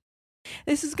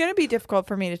 This is going to be difficult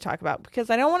for me to talk about because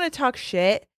I don't want to talk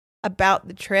shit about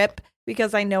the trip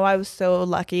because I know I was so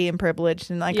lucky and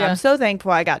privileged and I'm so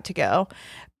thankful I got to go.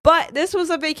 But this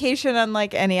was a vacation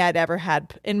unlike any I'd ever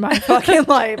had in my fucking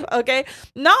life, okay?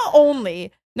 Not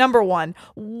only, number one,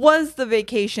 was the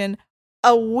vacation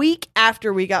a week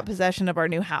after we got possession of our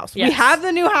new house. Yes. We have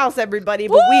the new house, everybody,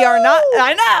 but we are not,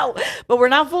 I know, but we're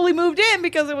not fully moved in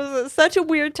because it was such a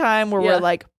weird time where we're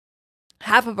like,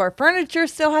 half of our furniture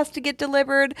still has to get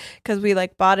delivered because we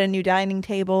bought a new dining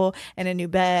table and a new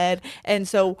bed. And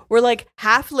so we're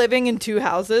half living in two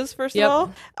houses, first of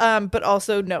all, but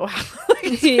also no house.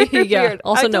 Weird.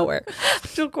 Also nowhere. I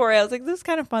told Corey, I was like, this is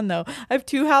kind of fun though. I have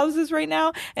two houses right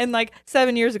now. And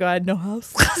 7 years ago, I had no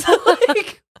house. So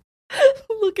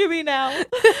look at me now.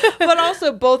 But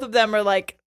also both of them are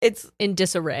it's in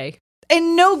disarray.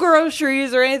 And no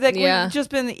groceries or anything. Yeah. We've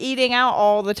just been eating out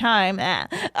all the time.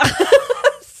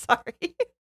 Sorry.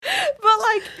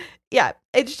 But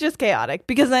it's just chaotic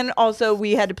because then also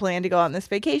we had to plan to go on this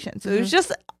vacation. So it was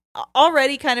just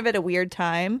already kind of at a weird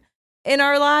time in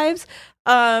our lives.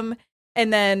 And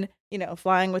then,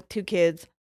 flying with two kids.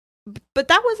 But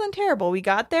that wasn't terrible. We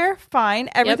got there fine.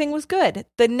 Everything was good.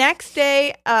 The next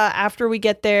day after we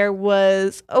get there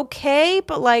was okay,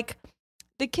 but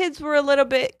the kids were a little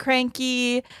bit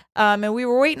cranky, and we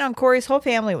were waiting on Corey's whole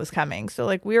family was coming. So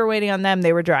like we were waiting on them.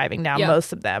 They were driving down,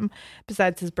 most of them,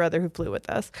 besides his brother who flew with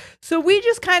us. So we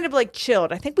just kind of like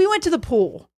chilled. I think we went to the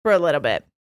pool for a little bit.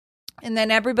 And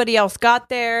then everybody else got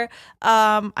there.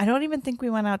 I don't even think we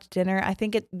went out to dinner. I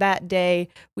think that day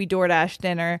we DoorDashed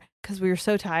dinner because we were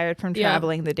so tired from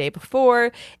traveling the day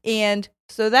before. And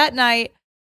so that night,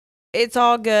 it's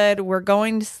all good. We're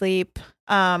going to sleep.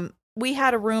 We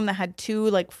had a room that had 2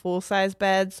 like full-size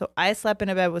beds. So I slept in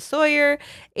a bed with Sawyer,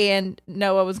 and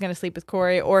Noah was going to sleep with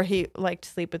Corey, or he liked to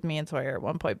sleep with me and Sawyer at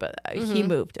one point, but he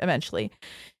moved eventually.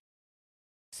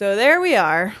 So there we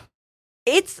are.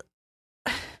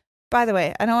 By the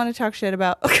way, I don't want to talk shit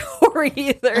about Corey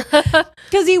either,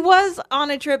 because he was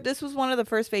on a trip. This was one of the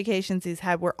first vacations he's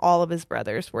had where all of his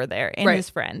brothers were there and his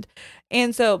friend.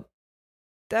 And so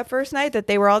that first night that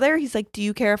they were all there, he's like, do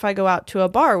you care if I go out to a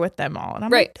bar with them all? And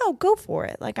I'm like, no, go for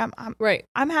it. Like,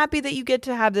 I'm happy that you get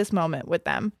to have this moment with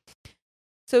them.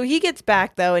 So he gets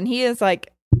back, though, and he is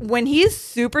like, when he's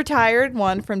super tired,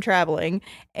 one, from traveling,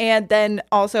 and then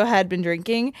also had been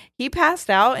drinking, he passed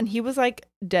out and he was like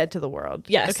dead to the world.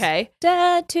 Yes. Okay.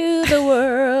 Dead to the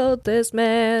world. This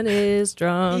man is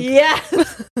drunk. Yes. He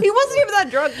wasn't even that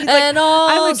drunk. He's and like,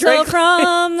 also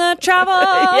from the travel.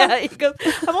 Yeah. He goes,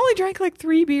 I've only drank like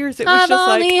 3 beers. It was I've just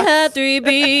only had 3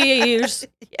 beers.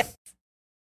 Yes.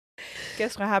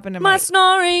 Guess what happened to my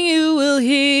snoring you will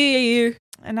hear.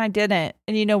 And I didn't.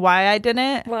 And you know why I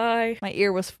didn't? Why? My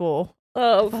ear was full.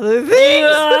 Oh. Other things.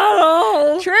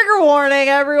 No. Trigger warning,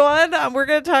 everyone. We're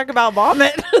going to talk about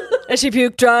vomit. And she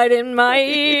puked right in my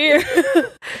ear.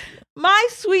 My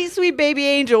sweet, sweet baby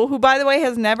angel, who, by the way,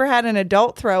 has never had an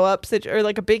adult throw up, or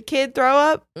like a big kid throw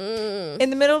up, in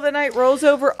the middle of the night, rolls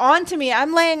over onto me.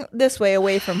 I'm laying this way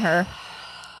away from her.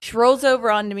 She rolls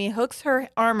over onto me, hooks her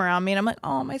arm around me, and I'm like,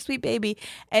 oh, my sweet baby,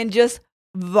 and just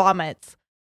vomits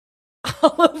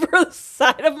all over the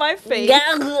side of my face,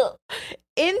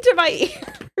 into my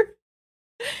ear,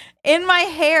 in my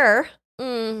hair.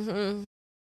 Mm-hmm.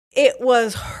 It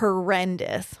was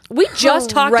horrendous. We just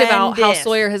talked about how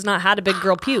Sawyer has not had a big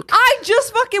girl puke. I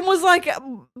just fucking was like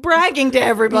bragging to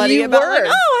everybody about like, oh,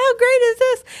 how great is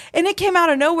this? And it came out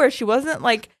of nowhere. She wasn't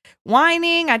like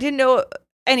whining. I didn't know.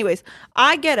 Anyways,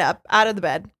 I get up out of the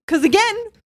bed because again,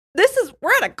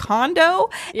 we're at a condo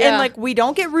and like we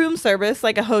don't get room service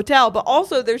like a hotel, but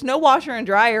also there's no washer and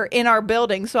dryer in our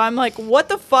building. So I'm like, what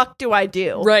the fuck do I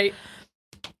do? Right.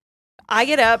 I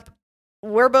get up.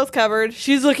 We're both covered.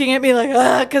 She's looking at me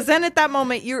like, because then at that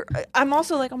moment, I'm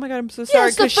also like, oh my God, I'm so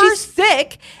sorry. Because she's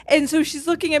sick. And so she's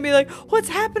looking at me like, what's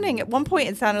happening? At one point,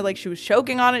 it sounded like she was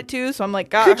choking on it too. So I'm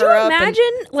like, got her up. Could you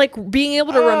imagine like being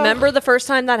able to remember the first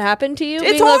time that happened to you? It's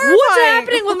being horrifying. Like, what's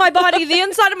happening with my body? The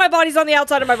inside of my body's on the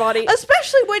outside of my body.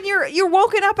 Especially when you're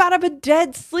woken up out of a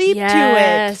dead sleep to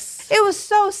it. It was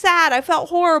so sad. I felt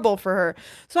horrible for her.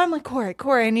 So I'm like,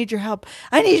 Corey, I need your help.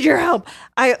 I need your help.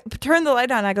 I turn the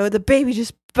light on. I go, the baby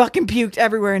just fucking puked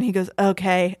everywhere. And he goes,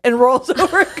 okay. And rolls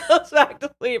over and goes back to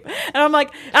sleep. And I'm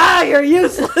like, you're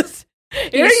useless.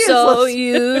 You're so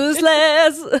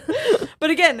useless. But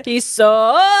again, he's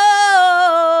so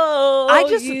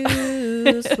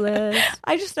useless.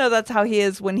 I just know that's how he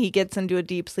is when he gets into a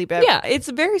deep sleep. Yeah. It's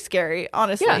very scary,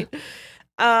 honestly.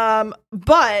 Yeah.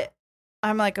 But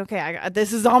I'm like, okay,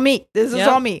 this is all me. This is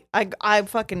all me. I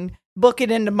fucking book it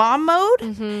into mom mode.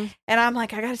 Mm-hmm. And I'm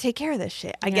like, I got to take care of this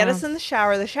shit. I get us in the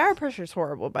shower. The shower pressure is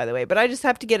horrible, by the way. But I just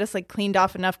have to get us like cleaned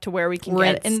off enough to where we can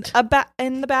get in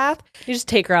the bath. You just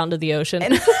take her out into the ocean.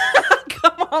 And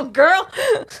come on, girl.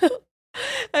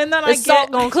 And then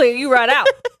salt gonna clean you right out.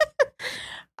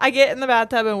 I get in the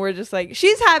bathtub and we're just like,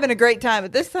 she's having a great time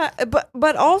at this time.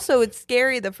 But also it's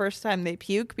scary the first time they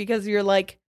puke because you're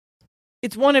like,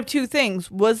 it's one of two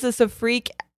things. Was this a freak,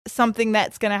 something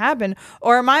that's going to happen?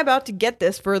 Or am I about to get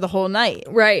this for the whole night?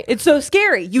 Right. It's so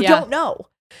scary. You don't know.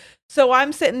 So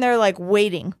I'm sitting there like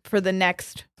waiting for the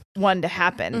next one to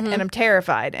happen. Mm-hmm. And I'm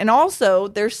terrified. And also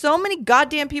there's so many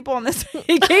goddamn people on this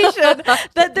vacation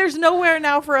that there's nowhere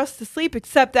now for us to sleep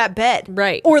except that bed.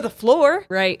 Right. Or the floor.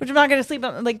 Right. Which I'm not going to sleep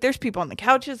on. Like there's people on the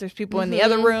couches. There's people in the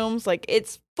other rooms. Like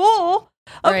it's full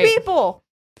of people.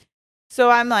 So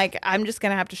I'm like, I'm just going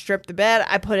to have to strip the bed.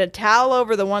 I put a towel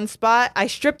over the one spot. I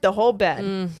stripped the whole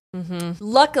bed. Mm-hmm.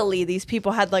 Luckily, these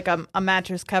people had like a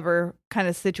mattress cover kind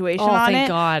of situation on it. Thank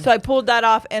God. So I pulled that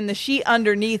off and the sheet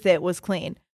underneath it was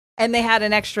clean. And they had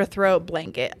an extra throw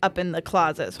blanket up in the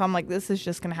closet. So I'm like, this is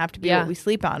just going to have to be what we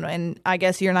sleep on. And I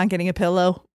guess you're not getting a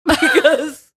pillow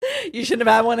because you shouldn't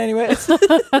have had one anyways.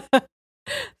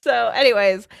 So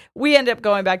anyways, we ended up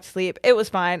going back to sleep. It was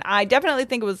fine. I definitely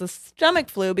think it was a stomach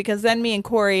flu because then me and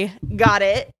Corey got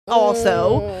it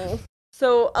also.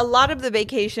 So a lot of the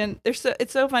vacation,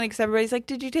 it's so funny because everybody's like,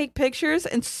 did you take pictures?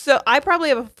 And so I probably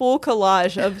have a full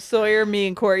collage of Sawyer, me,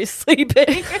 and Corey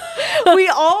sleeping. We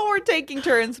all were taking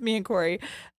turns, me and Corey,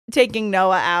 taking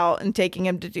Noah out and taking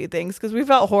him to do things because we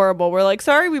felt horrible. We're like,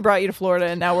 sorry we brought you to Florida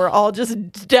and now we're all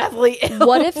just deathly ill.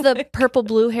 What if the purple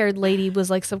blue haired lady was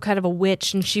like some kind of a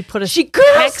witch and she put a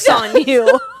hex on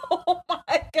you? Oh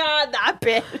my God, that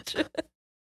bitch.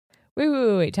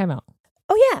 Wait, time out.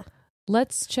 Oh yeah.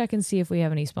 Let's check and see if we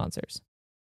have any sponsors.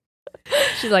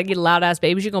 She's like, you loud ass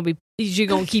baby, she's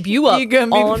gonna keep you up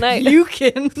all night.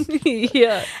 Puking.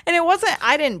 Yeah. And it wasn't,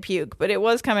 I didn't puke, but it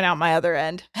was coming out my other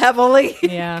end heavily.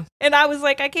 Yeah. And I was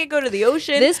like, I can't go to the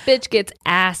ocean. This bitch gets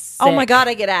ass sick. Oh my God,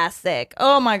 I get ass sick.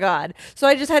 Oh my God. So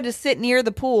I just had to sit near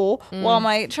the pool while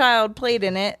my child played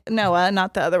in it. Noah,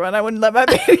 not the other one. I wouldn't let my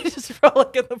baby just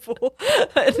frolic in the pool.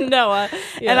 Noah.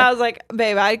 Yeah. And I was like,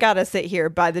 babe, I gotta sit here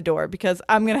by the door because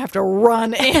I'm gonna have to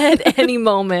run at any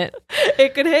moment.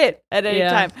 It could hit at any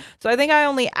time. So I think I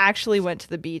only actually went to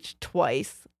the beach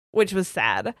twice, which was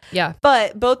sad. Yeah.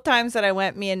 But both times that I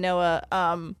went, me and Noah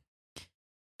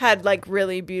had like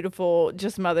really beautiful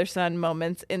just mother-son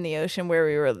moments in the ocean where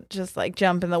we were just like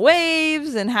jumping the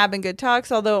waves and having good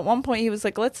talks. Although at one point he was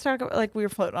like, let's talk about, like, we were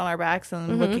floating on our backs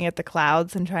and looking at the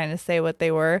clouds and trying to say what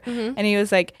they were. And he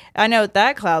was like, I know what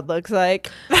that cloud looks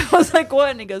like. I was like, what?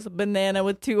 And he goes, a banana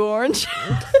with 2 oranges.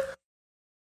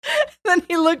 Then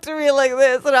he looked at me like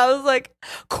this, and I was like,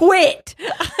 quit.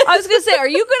 I was going to say, are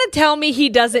you going to tell me he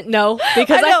doesn't know?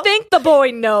 Because I think the boy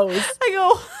knows. I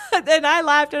go, and I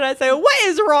laughed, and I said, what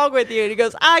is wrong with you? And he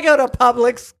goes, I go to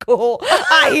public school.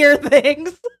 I hear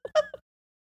things.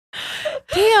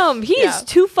 Damn, he's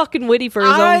too fucking witty for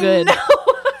his own good.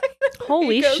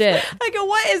 Holy shit. I go,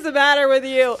 what is the matter with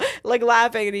you? Like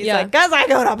laughing. And he's like, because I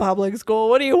go to public school.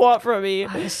 What do you want from me?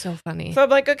 That is so funny. So I'm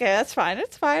like, okay, that's fine.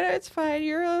 It's fine. It's fine.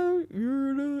 You're a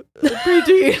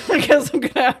preteen. I guess I'm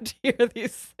going to have to hear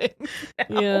these things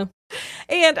now. Yeah.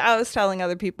 And I was telling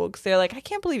other people because they're like, I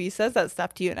can't believe he says that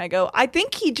stuff to you. And I go, I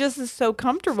think he just is so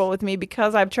comfortable with me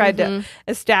because I've tried to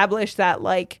establish that,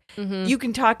 like, you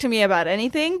can talk to me about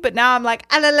anything. But now I'm like,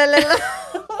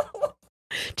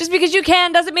 just because you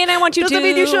can doesn't mean I want you to. Doesn't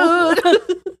mean you should.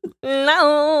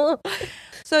 No.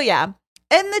 So yeah,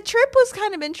 and the trip was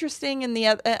kind of interesting. And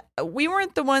we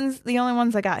weren't the only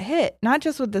ones that got hit. Not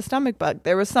just with the stomach bug.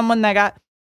 There was someone that got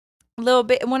a little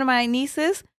bit. One of my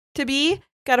nieces to be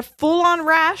got a full-on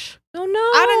rash. Oh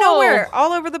no! Out of nowhere,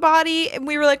 all over the body, and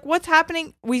we were like, "What's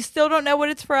happening?" We still don't know what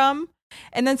it's from.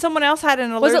 And then someone else had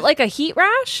an alert. Was it like a heat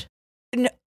rash? No,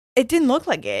 it didn't look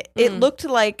like it. It looked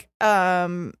like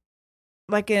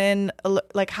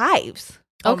hives.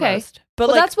 Okay. Almost. But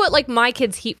well, that's what like my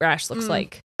kid's heat rash looks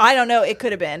like. I don't know. It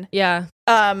could have been. Yeah.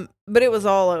 But it was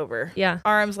all over. Yeah.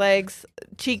 Arms, legs,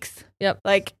 cheeks. Yep.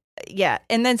 Like, yeah.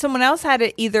 And then someone else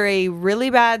had either a really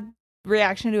bad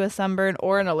reaction to a sunburn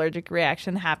or an allergic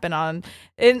reaction happen on.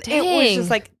 And it was just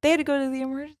like, they had to go to the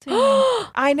emergency room.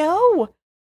 I know.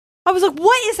 I was like,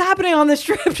 what is happening on this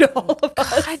trip to all of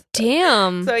us? God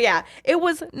damn. So yeah, it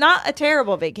was not a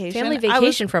terrible vacation. Family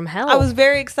vacation from hell. I was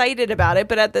very excited about it,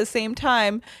 but at the same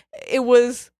time, it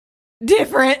was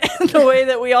different in the way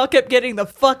that we all kept getting the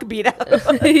fuck beat out of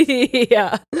us.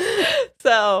 Yeah.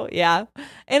 So yeah.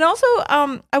 And also,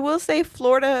 I will say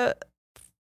Florida.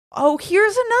 Oh,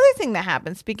 here's another thing that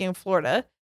happened. Speaking of Florida.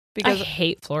 Because I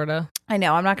hate Florida. I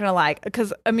know, I'm not going to lie.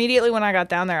 Because immediately when I got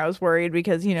down there, I was worried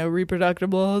because,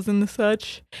 reproductive laws and the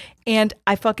such. And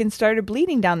I fucking started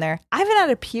bleeding down there. I haven't had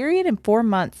a period in 4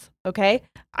 months, okay?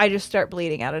 I just start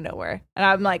bleeding out of nowhere. And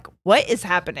I'm like, what is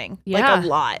happening? Yeah. Like a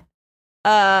lot.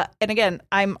 And again,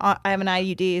 I have an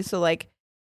IUD. So like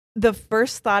the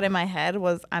first thought in my head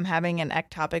was I'm having an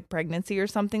ectopic pregnancy or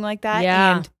something like that.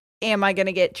 Yeah. And am I going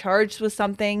to get charged with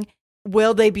something?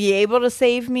 Will they be able to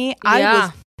save me? I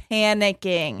was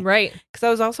panicking. Right. Because I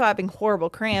was also having horrible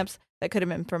cramps. That could have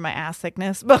been from my ass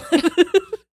sickness. But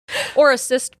or a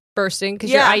cyst bursting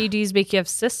because your IUDs make you have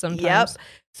cysts sometimes. Yep.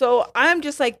 So I'm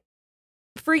just like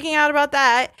freaking out about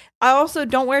that. I also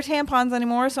don't wear tampons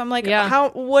anymore. So I'm like,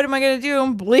 what am I going to do?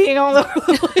 I'm bleeding all over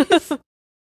the place.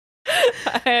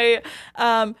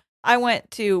 I went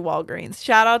to Walgreens.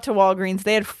 Shout out to Walgreens.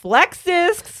 They had Flex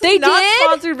Discs. They not did?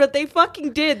 sponsored, but they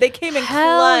fucking did. They came in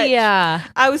clutch. Yeah.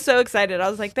 I was so excited. I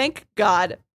was like, thank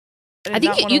God. I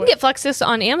think you can get Flex Discs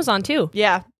on Amazon too.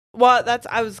 Yeah. Well,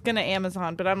 I was gonna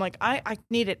Amazon, but I'm like, I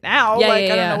need it now. I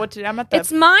don't know what to do. I'm at the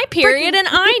It's my period and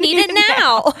I need it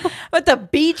now. I'm at the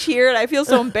beach here and I feel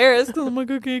so embarrassed because I'm like,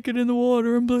 I can't get in the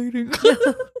water. I'm bleeding.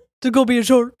 to go be a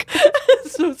shark.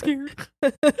 So scared.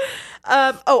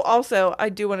 Also, I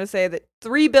do want to say that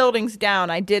 3 buildings down,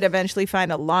 I did eventually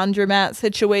find a laundromat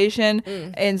situation.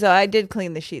 And so I did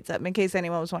clean the sheets up in case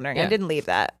anyone was wondering. Yeah. I didn't leave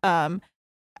that.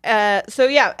 So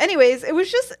yeah, anyways,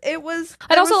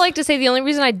 I'd also like to say the only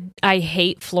reason I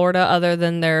hate Florida other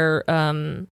than their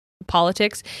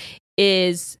politics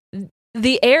is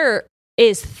the air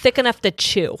is thick enough to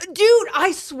chew. Dude,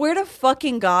 I swear to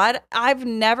fucking God, I've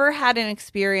never had an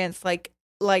experience like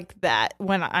that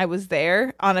when I was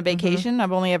there on a vacation.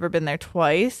 I've only ever been there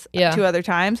twice, 2 other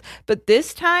times. But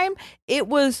this time it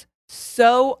was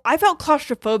I felt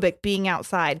claustrophobic being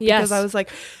outside because I was like,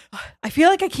 I feel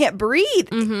like I can't breathe.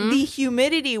 The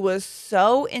humidity was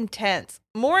so intense,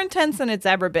 more intense than it's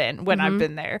ever been when I've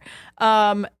been there.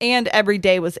 And every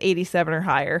day was 87 or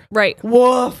higher. Right.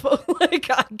 Woof. Like,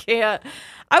 I can't.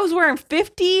 I was wearing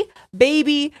 50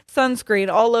 baby sunscreen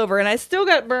all over, and I still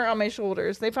got burnt on my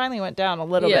shoulders. They finally went down a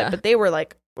little bit, but they were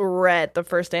like red the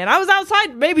first day. And I was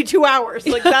outside maybe 2 hours.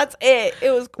 Like, that's it.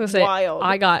 It was wild.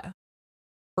 I got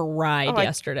fried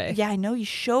yesterday. Yeah, I know. You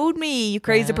showed me, you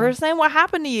crazy person. What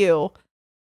happened to you?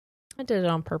 I did it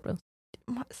on purpose.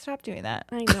 Stop doing that.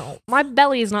 I know. My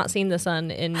belly has not seen the sun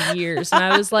in years. And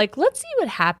I was like, let's see what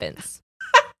happens.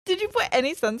 Did you put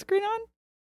any sunscreen on?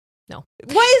 No.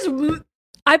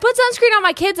 I put sunscreen on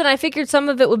my kids and I figured some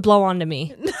of it would blow onto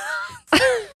me.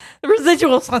 The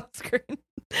residual sunscreen.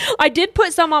 I did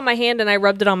put some on my hand and I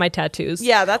rubbed it on my tattoos.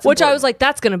 Yeah, that's which important. I was like,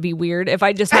 that's going to be weird if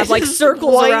I just have like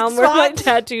circles around where my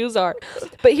tattoos are.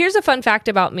 But here's a fun fact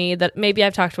about me that maybe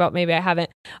I've talked about, maybe I haven't.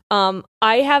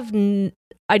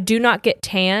 I do not get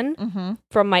tan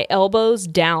from my elbows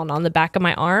down on the back of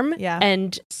my arm. Yeah.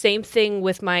 And same thing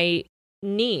with my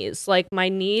knees. Like my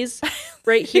knees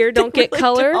right here don't get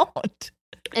color. Don't.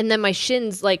 And then my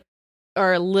shins like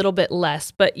are a little bit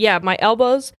less. But yeah, my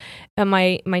elbows and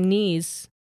my knees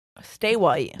stay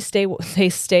white. They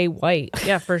stay white.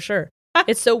 Yeah, for sure.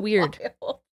 It's so weird.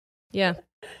 Yeah.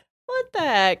 What the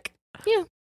heck? Yeah.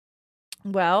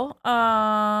 Well,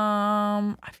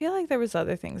 I feel like there was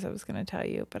other things I was going to tell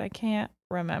you, but I can't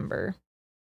remember.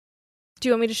 Do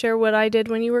you want me to share what I did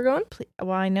when you were gone?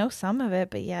 Well, I know some of it,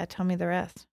 but yeah, tell me the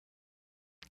rest.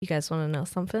 You guys want to know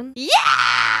something?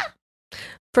 Yeah!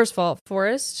 First of all,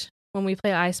 Forrest, when we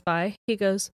play I Spy, he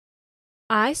goes,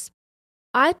 I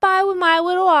spy with my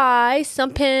little eye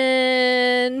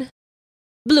something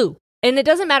blue. And it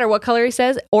doesn't matter what color he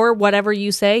says or whatever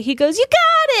you say. He goes, you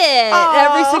got it! Aww.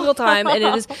 Every single time. And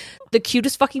it is the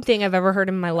cutest fucking thing I've ever heard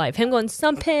in my life. Him going,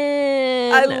 something.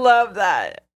 I love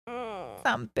that.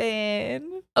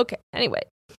 Something. Okay, anyway.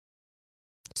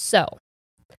 So,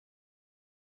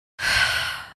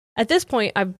 at this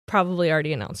point, I've probably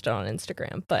already announced it on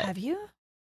Instagram. But have you?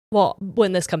 Well,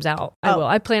 when this comes out, I will.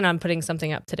 I plan on putting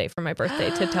something up today for my birthday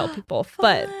to tell people.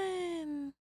 But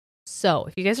so,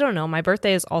 if you guys don't know, my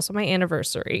birthday is also my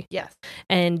anniversary. Yes.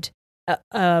 And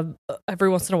every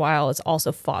once in a while, it's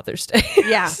also Father's Day.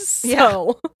 Yeah.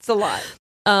 So, it's a lot.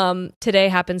 Today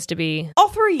happens to be all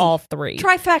three.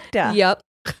 Trifecta. Yep.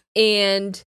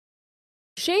 And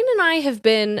Shane and I have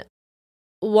been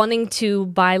wanting to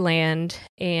buy land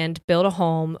and build a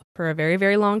home for a very,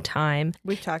 very long time.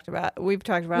 We've talked about we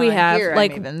have here,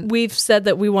 like we've said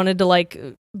that we wanted to like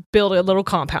build a little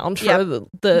compound for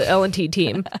the L&T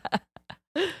team.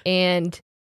 And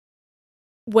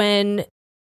when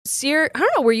I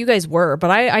don't know where you guys were,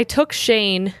 but I took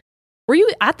Shane. Were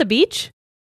you at the beach?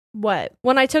 What?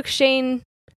 When I took Shane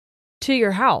to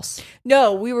your house.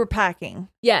 No, we were packing.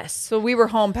 Yes. So we were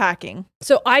home packing.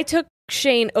 So I took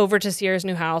Shane over to Sierra's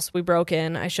new house. We broke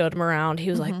in. I showed him around. He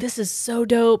was like, this is so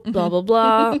dope, blah, blah,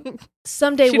 blah.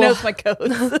 Someday she knows my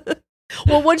codes.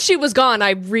 Well, once she was gone,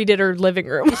 I redid her living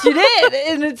room. She did,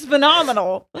 and it's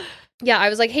phenomenal. Yeah, I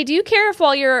was like, hey, do you care if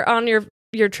while you're on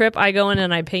your trip, I go in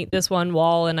and I paint this one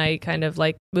wall and I kind of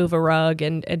like move a rug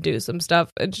and do some stuff?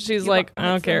 And she's like, I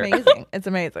don't care. Amazing. It's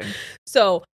amazing.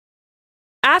 So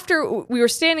after we were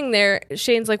standing there,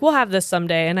 Shane's like, we'll have this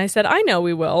someday. And I said, I know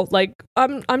we will. Like,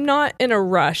 I'm not in a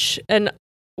rush. And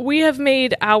we have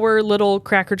made our little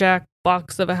Cracker Jack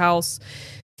box of a house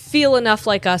feel enough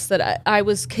like us that I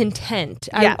was content.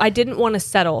 Yeah. I didn't want to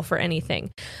settle for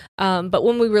anything. But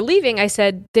when we were leaving, I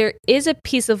said, there is a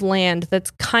piece of land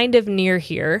that's kind of near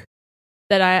here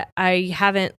that I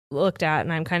haven't looked at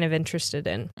and I'm kind of interested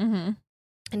in. Mm-hmm.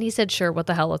 And he said, sure, what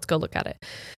the hell? Let's go look at it.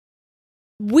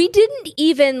 We didn't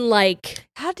even like...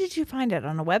 How did you find it?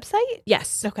 On a website?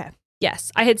 Yes. Okay.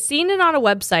 Yes. I had seen it on a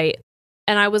website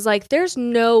and I was like, there's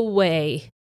no way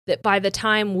that by the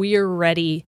time we're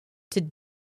ready to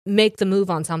make the move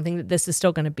on something, that this is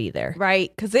still going to be there.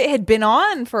 Right. Because it had been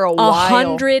on for a while.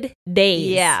 100 days.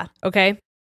 Yeah. Okay.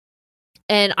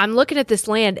 And I'm looking at this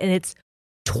land, and it's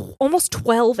almost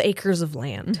 12 acres of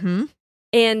land. Mm-hmm.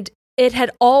 And it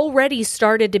had already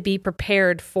started to be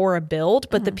prepared for a build,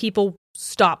 but the people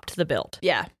stopped the build.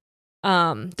 Yeah. There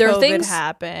COVID are things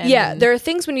happen. Yeah, there are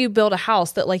things when you build a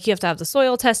house that like you have to have the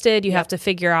soil tested, you have to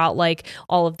figure out like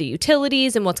all of the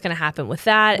utilities and what's going to happen with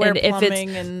that, where and plumbing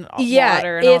and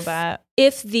water and all that.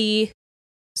 If the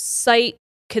site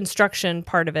construction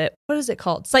part of it, what is it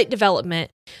called? Site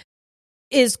development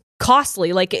is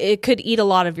costly, like it could eat a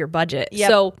lot of your budget. Yep.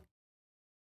 So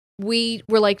we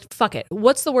were like, fuck it.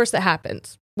 What's the worst that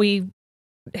happens? We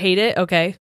hate it.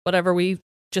 Okay, whatever. We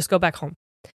just go back home.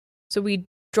 So we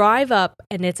drive up,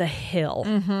 and it's a hill.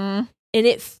 Mm-hmm. And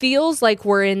it feels like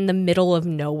we're in the middle of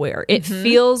nowhere. It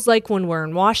feels like when we're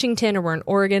in Washington or we're in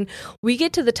Oregon, we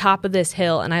get to the top of this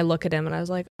hill, and I look at him, and I was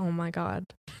like, oh my God,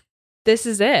 this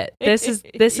is it.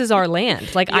 This is our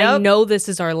land. Like, I know this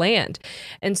is our land.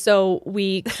 And so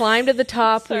we climb to the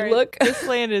top. Sorry, we look. This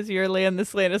land is your land.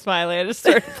 This land is my land. I just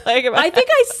started playing about I think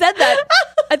I said that.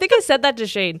 I think I said that to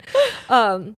Shane.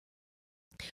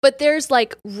 But there's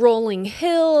like rolling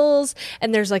hills,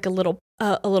 and there's like a little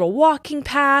walking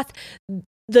path.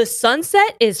 The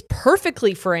sunset is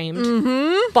perfectly framed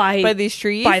by these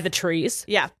trees, by the trees.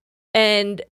 Yeah,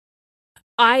 and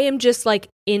I am just like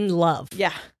in love.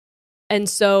 Yeah, and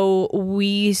so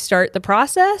we start the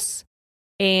process,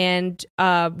 and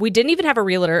we didn't even have a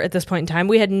realtor at this point in time.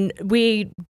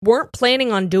 We weren't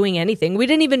planning on doing anything. We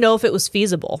didn't even know if it was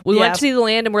feasible. We went to see the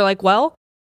land, and we're like, well,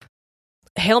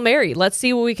 Hail Mary, let's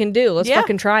see what we can do. Let's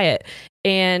fucking try it.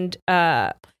 And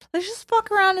let's just fuck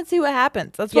around and see what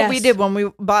happens. That's what we did when we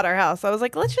bought our house. I was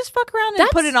like, let's just fuck around and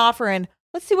put an offer in.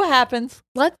 Let's see what happens.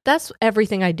 That's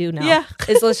everything I do now. Yeah.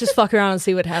 Is let's just fuck around and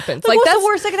see what happens. Like what's the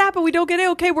worst that could happen? We don't get it.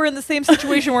 Okay, we're in the same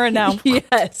situation we're in now.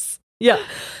 Yes. Yeah.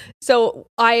 So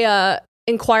I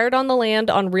inquired on the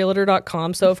land on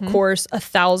realtor.com. So of course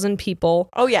 1,000 people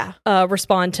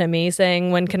respond to me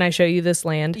saying, when can I show you this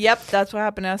land? Yep, that's what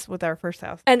happened to us with our first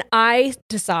house. And I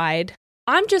decide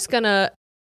I'm just gonna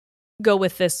go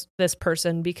with this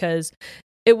person because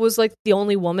it was like the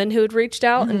only woman who had reached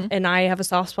out, and I have a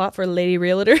soft spot for lady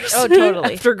realtors. Oh,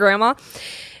 totally. After grandma.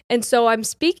 And so I'm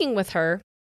speaking with her,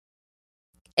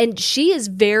 and she is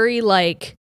very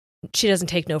like, she doesn't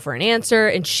take no for an answer,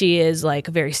 and she is like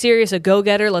very serious, a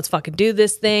go-getter. Let's fucking do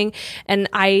this thing. And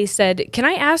I said, can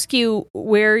I ask you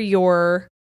where you're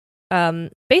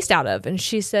based out of? And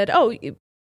she said, oh,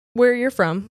 where you're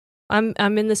from? I'm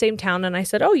in the same town. And I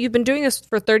said, oh, you've been doing this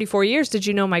for 34 years. Did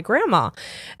you know my grandma?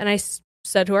 And I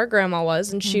said who our grandma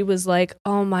was, and she was like,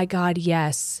 oh my God,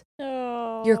 yes.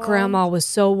 Your grandma was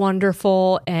so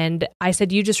wonderful. And I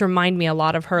said, you just remind me a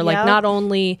lot of her, like not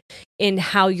only in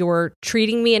how you're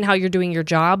treating me and how you're doing your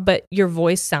job, but your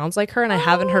voice sounds like her. And I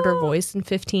haven't heard her voice in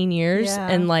 15 years. Yeah.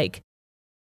 And like,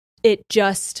 it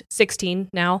just 16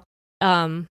 now.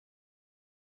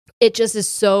 It just is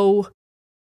so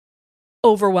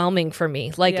overwhelming for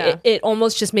me. Like it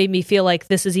almost just made me feel like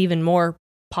this is even more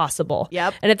possible.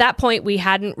 Yep. And at that point we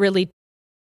hadn't really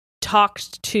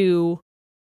talked to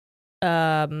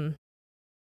the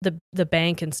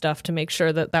bank and stuff to make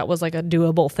sure that was like a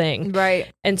doable thing.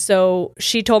 Right. And so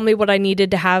she told me what I needed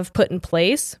to have put in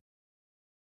place.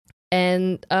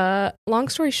 And long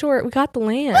story short, we got the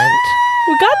land.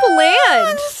 We got the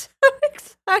land. So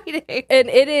exciting. And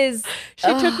it is. She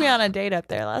took me on a date up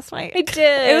there last night. I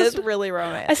did. It was really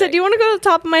romantic. I said, do you want to go to the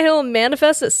top of my hill and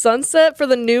manifest at sunset for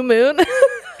the new moon?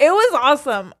 It was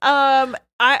awesome.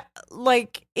 I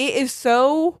like it is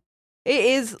so. It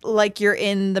is like you're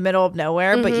in the middle of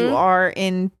nowhere, but you are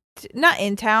not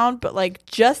in town, but like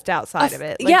just outside of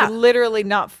it. Like literally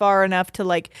not far enough to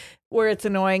like where it's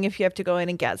annoying if you have to go in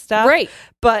and get stuff. Right.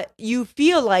 But you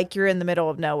feel like you're in the middle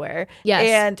of nowhere. Yes.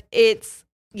 And it's,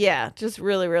 just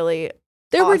really, really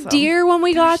There awesome. were deer when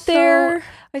we got there.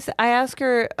 I asked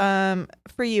her,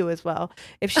 for you as well,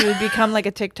 if she would become like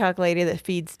a TikTok lady that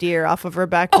feeds deer off of her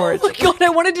back porch. Oh my God, I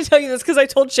wanted to tell you this because I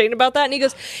told Shane about that, and he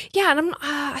goes, yeah, and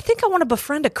I think I want to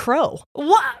befriend a crow.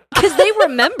 What? Because they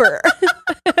remember.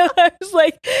 I was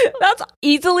like, that's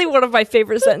easily one of my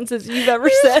favorite sentences you've ever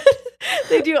said.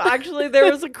 They do. Actually, there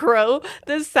was a crow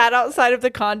that sat outside of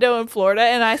the condo in Florida,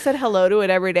 and I said hello to it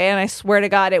every day, and I swear to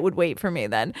God, it would wait for me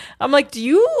then. I'm like, do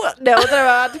you know that I'm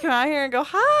about to come out here and go,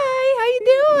 hi, how you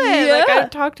doing? Yeah. Like, I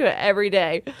talk to it every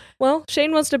day. Well,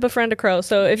 Shane wants to befriend a crow,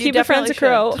 so if You he befriends a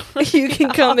crow, should. you can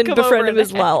come and befriend him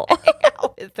as well. Hang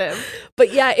out with him.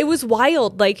 But yeah, it was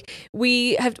wild. Like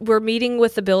we're meeting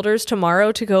with the builders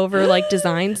tomorrow to go over like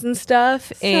designs and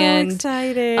stuff. So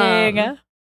exciting.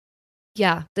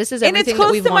 Yeah, this is everything and it's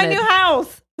close to wanted. my new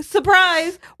house.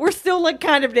 Surprise! We're still like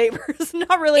kind of neighbors,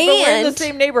 not really, but we're in the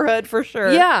same neighborhood for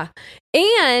sure. Yeah,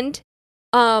 and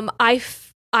I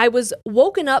was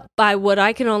woken up by what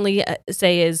I can only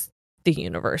say is the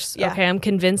universe. Yeah. Okay, I'm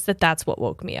convinced that that's what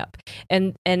woke me up,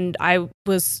 and I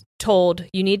was told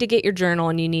you need to get your journal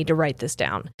and you need to write this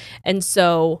down, and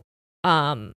so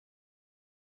I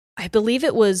believe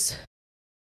it was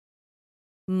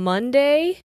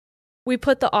Monday we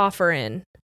put the offer in.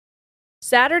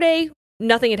 Saturday,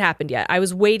 nothing had happened yet. I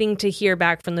was waiting to hear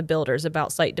back from the builders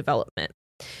about site development.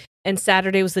 And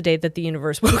Saturday was the day that the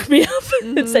universe woke me up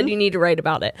and said, you need to write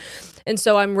about it. And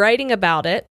so I'm writing about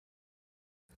it.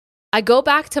 I go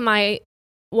back to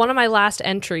one of my last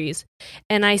entries,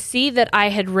 and I see that I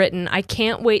had written, I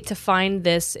can't wait to find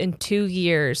this in 2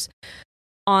 years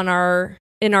in our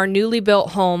newly built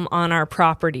home on our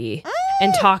property.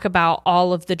 And talk about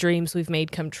all of the dreams we've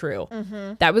made come true.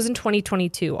 Mm-hmm. That was in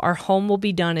 2022. Our home will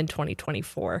be done in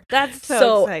 2024. That's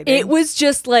so exciting. It was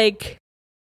just like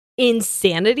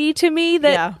insanity to me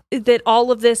that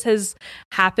all of this has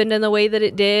happened in the way that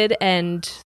it did, and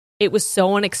it was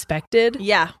so unexpected.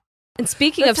 Yeah. And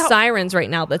speaking of sirens right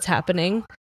now that's happening,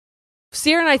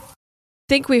 Sierra and I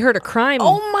think we heard a crime.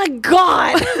 Oh my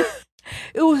God.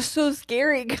 It was so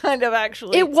scary, kind of,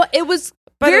 actually. It was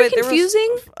very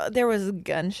confusing. There was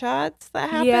gunshots that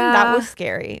happened. Yeah. That was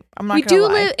scary. I'm not gonna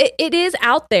lie. It is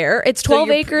out there. It's 12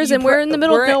 acres, and we're in the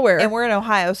middle of nowhere. And we're in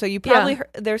Ohio, so you probably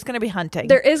there's going to be hunting.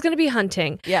 There is going to be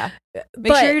hunting. Yeah.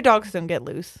 Make sure your dogs don't get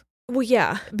loose. Well,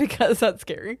 yeah. Because that's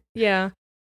scary. Yeah.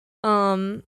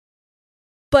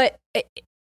 But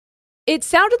it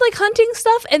sounded like hunting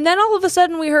stuff, and then all of a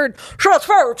sudden we heard, shots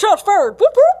fired, whoop,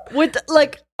 whoop, with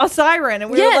like a siren, and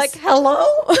we were like, hello?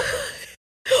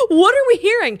 What are we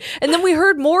hearing? And then we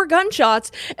heard more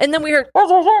gunshots, and then we heard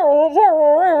that's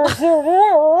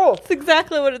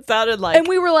exactly what it sounded like. And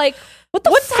we were like,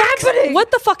 what's happening?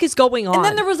 What the fuck is going on? And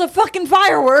then there was a fucking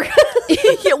firework.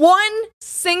 One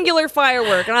singular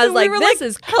firework. And I was like, this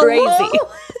is crazy.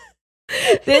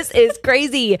 This is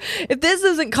crazy. If this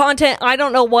isn't content, I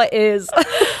don't know what is.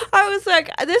 I was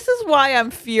like, this is why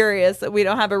I'm furious that we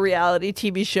don't have a reality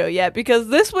TV show yet, because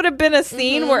this would have been a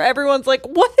scene where everyone's like,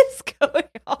 what is going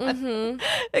on?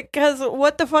 Because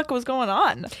what the fuck was going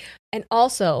on? And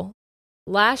also,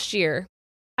 last year,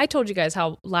 I told you guys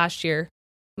how last year,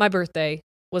 my birthday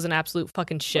was an absolute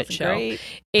fucking shit show. Great.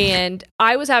 And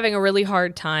I was having a really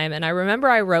hard time. And I remember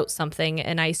I wrote something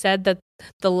and I said that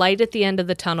the light at the end of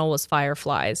the tunnel was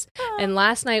fireflies. And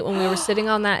last night when we were sitting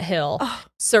on that hill,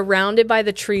 surrounded by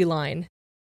the tree line,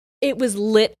 it was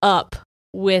lit up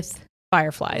with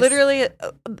fireflies. Literally,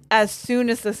 as soon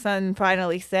as the sun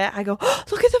finally set, I go,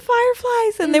 look at the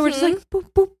fireflies. And they were just like,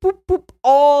 boop, boop, boop, boop,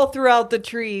 all throughout the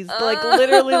trees. Like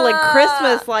literally like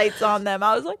Christmas lights on them.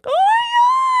 I was like, oh my God.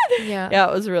 Yeah,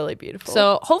 it was really beautiful.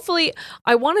 So hopefully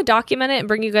I want to document it and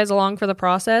bring you guys along for the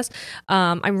process.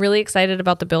 I'm really excited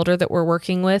about the builder that we're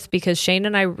working with, because Shane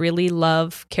and I really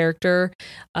love character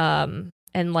and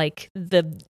like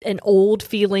an old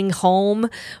feeling home,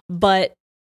 but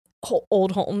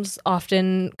old homes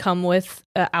often come with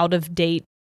out of date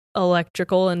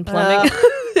electrical and plumbing.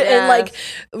 And like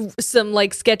some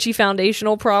like sketchy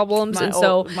foundational problems.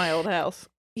 My old house.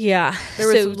 Yeah. There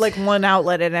was like one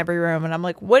outlet in every room, and I'm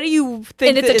like, what do you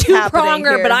think? And it's a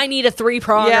 2-pronger, but I need a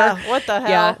 3-pronger. Yeah, what the hell?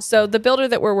 Yeah. So the builder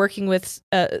that we're working with,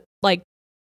 like,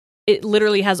 it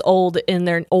literally has old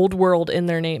world in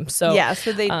their name. So yeah,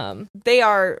 so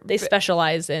they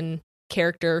specialize in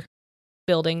character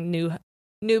building, new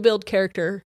build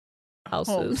character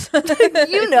houses.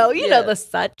 you know the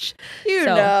such.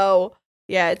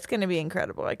 Yeah, it's gonna be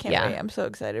incredible. I can't wait. I'm so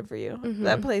excited for you.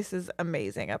 That place is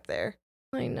amazing up there.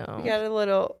 I know. We got a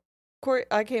little.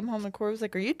 I came home and Corey was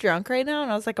like, "Are you drunk right now?"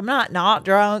 And I was like, "I'm not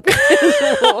drunk."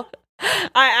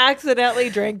 I accidentally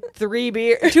drank 3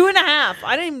 beers, 2.5.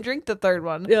 I didn't even drink the third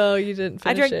one. No, you didn't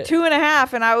finish I drank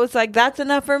 2.5, and I was like, that's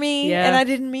enough for me. Yeah. And I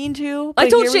didn't mean to. I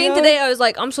told Shane today, I was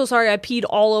like, I'm so sorry I peed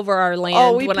all over our land.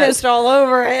 Oh, we pissed all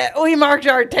over it. We marked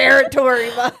our territory.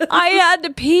 I had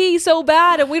to pee so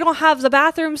bad, and we don't have the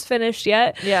bathrooms finished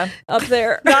yet. Yeah. Up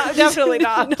there. Definitely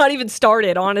not. Not even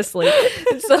started, honestly.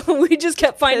 And so we just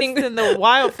kept finding in the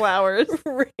wildflowers.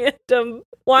 Random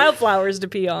wildflowers to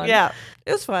pee on. Yeah.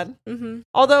 It was fun.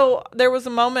 Although there was a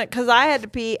moment, because I had to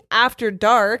pee after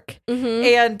dark,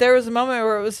 and there was a moment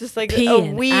where it was just like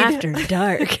peeing a weed after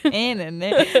dark.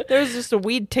 There was just a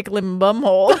weed tickling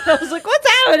bumhole. I was like, what's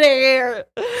happening here?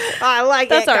 I like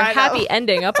That's our happy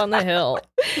ending up on the hill.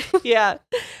 Yeah.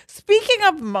 Speaking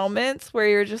of moments where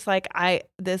you're just like,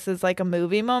 this is like a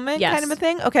movie moment kind of a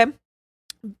thing. Okay.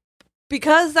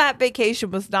 Because that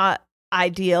vacation was not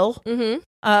ideal.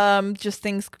 Mm-hmm. Just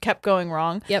things kept going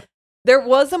wrong. Yep. There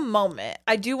was a moment,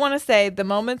 I do want to say the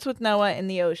moments with Noah in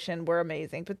the ocean were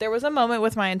amazing, but there was a moment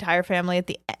with my entire family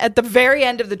at the very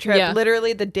end of the trip,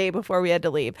 literally the day before we had to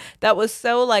leave. That was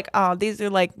so like, oh, these are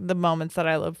like the moments that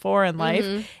I live for in life.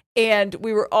 Mm-hmm. And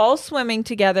we were all swimming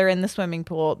together in the swimming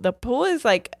pool. The pool is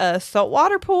like a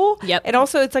saltwater pool. Yep. And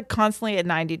also it's like constantly at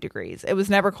 90 degrees. It was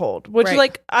never cold, which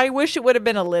like I wish it would have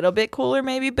been a little bit cooler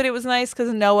maybe, but it was nice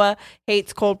because Noah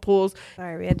hates cold pools.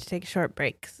 Sorry, we had to take a short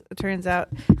break. It turns out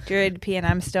Jared to pee and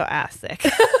I'm still ass sick.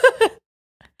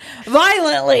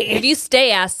 Violently. If you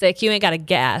stay ass sick, you ain't got to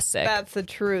get ass sick. That's the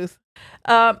truth.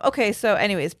 Okay, so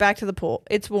anyways, back to the pool.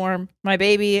 It's warm. My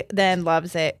baby then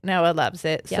loves it. Noah loves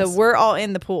it. Yes. So we're all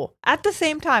in the pool at the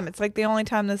same time. It's like the only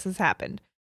time this has happened.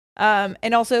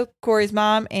 And also Corey's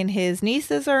mom and his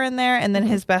nieces are in there, and then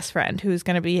his best friend, who's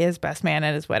going to be his best man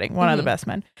at his wedding, one of the best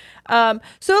men.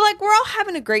 So like we're all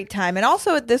having a great time. And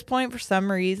also at this point, for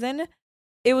some reason,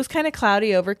 it was kind of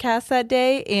cloudy, overcast that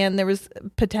day, and there was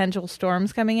potential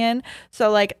storms coming in. So,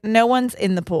 like, no one's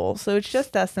in the pool. So it's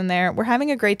just us in there. We're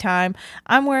having a great time.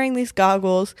 I'm wearing these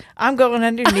goggles. I'm going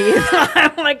underneath.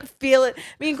 I'm like, feel it.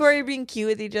 Me and Corey are being cute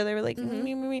with each other. We're like,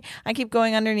 me. I keep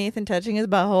going underneath and touching his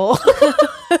butthole.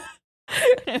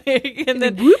 And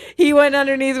then he went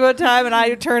underneath one time, and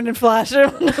I turned and flashed him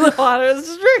into the water. It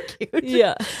was very cute.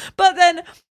 Yeah. But then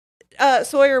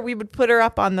Sawyer, we would put her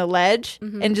up on the ledge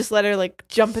and just let her like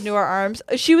jump into our arms.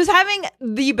 She was having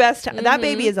the best time. That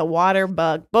baby is a water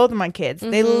bug. Both of my kids,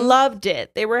 they loved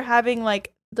it. They were having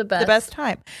like the best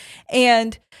time.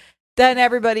 And then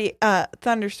everybody,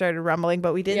 thunder started rumbling,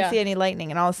 but we didn't see any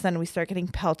lightning. And all of a sudden we start getting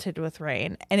pelted with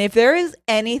rain. And if there is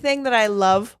anything that I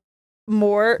love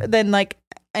more than like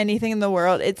anything in the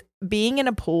world, it's being in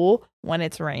a pool when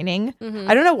it's raining.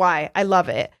 I don't know why. I love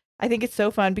it. I think it's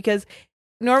so fun because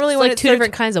normally when like two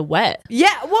different kinds of wet.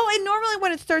 Yeah. Well, and normally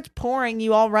when it starts pouring,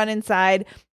 you all run inside.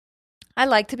 I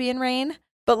like to be in rain,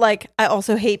 but like I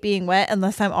also hate being wet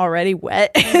unless I'm already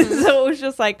wet. So it was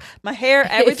just like my hair,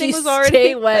 everything was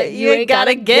already wet. You ain't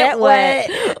gotta get wet.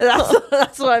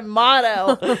 That's my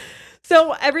motto.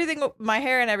 So everything, my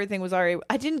hair and everything was already,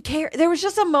 I didn't care. There was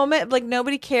just a moment like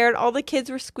nobody cared. All the kids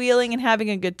were squealing and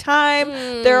having a good time.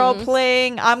 They're all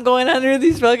playing. I'm going under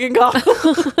these fucking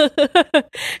goggles.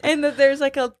 And that there's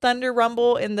like a thunder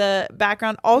rumble in the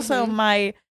background. Also,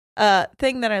 my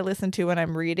thing that I listen to when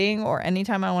I'm reading or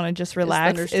anytime I want to just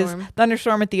relax is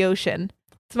Thunderstorm at the Ocean.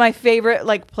 It's my favorite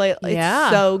like play. It's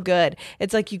so good.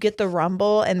 It's like you get the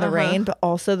rumble and the rain, but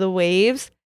also the waves.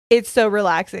 It's so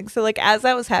relaxing. So like as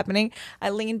that was happening,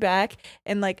 I leaned back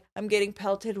and like I'm getting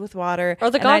pelted with water.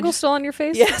 Are the goggles still on your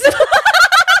face? Yes.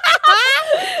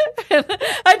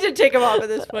 I did take them off at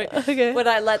this point. Okay. But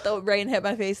I let the rain hit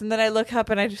my face, and then I look up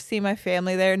and I just see my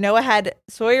family there. Noah had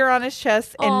Sawyer on his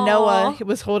chest, and Noah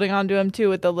was holding on to him too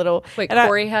with the little. Wait,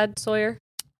 Corey had Sawyer?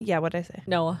 Yeah, what'd I say?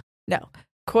 Noah. No.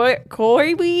 Corey.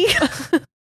 Corey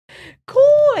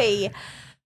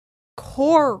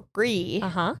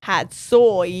had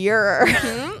Sawyer.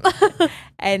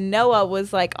 And Noah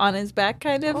was like on his back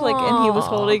kind of like, and he was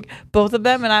holding both of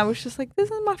them, and I was just like, this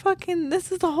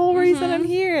is the whole reason I'm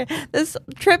here. This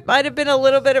trip might have been a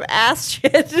little bit of ass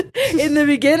shit in the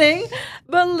beginning,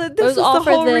 but this is the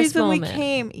whole reason we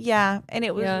came. Yeah. And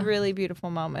it was a really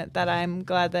beautiful moment that I'm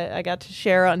glad that I got to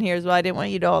share on here as well. I didn't want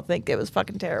you to all think it was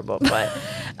fucking terrible, but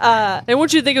I didn't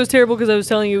want you to think it was terrible because I was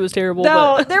telling you it was terrible.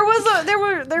 No, but there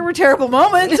were terrible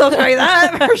moments, I'll tell you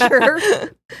that for sure.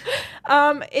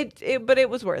 But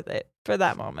it was worth it for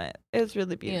that moment. It was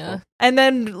really beautiful. Yeah. And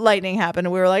then lightning happened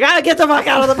and we were like, get the fuck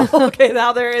out of the pool. Okay,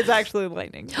 now there is actually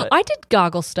lightning. But. I did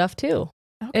goggle stuff too.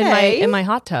 Okay. In my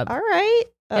hot tub. All right.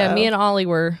 Yeah, me and Ollie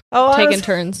were taking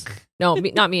turns. No,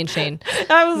 not me and Shane.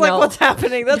 I was like, what's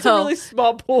happening? That's a really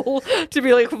small pool to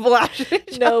be like flashing.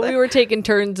 No, we were taking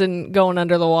turns and going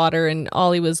under the water, and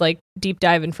Ollie was like deep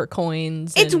diving for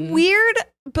coins. It's weird,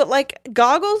 but like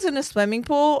goggles in a swimming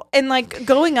pool and like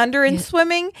going under and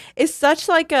swimming is such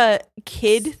like a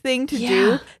kid thing to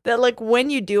do that like when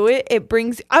you do it, it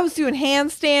brings. I was doing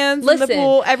handstands in the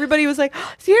pool. Everybody was like,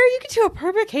 Sierra, you can do a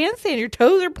perfect handstand. Your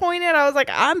toes are pointed. I was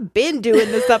like, I've been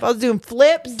doing this stuff. I was doing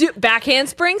flips, back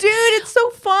handsprings. Dude, it's so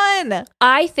fun.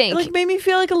 I think it like made me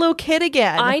feel like a little kid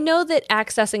again. I know that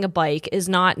accessing a bike is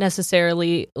not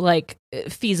necessarily like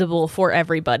feasible for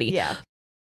everybody. Yeah.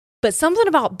 But something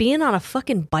about being on a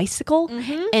fucking bicycle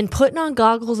and putting on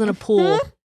goggles in a pool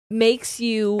makes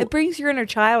you... It brings your inner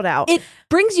child out. It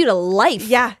brings you to life.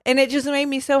 Yeah, and it just made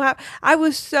me so happy. I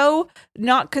was so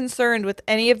not concerned with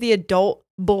any of the adult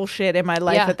bullshit in my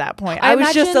life at that point. I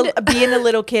was just being a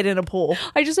little kid in a pool.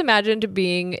 I just imagined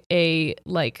being a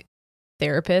like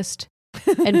therapist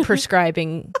and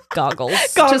prescribing goggles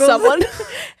to someone.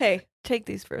 Hey, take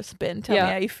these for a spin. Tell me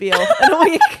how you feel in a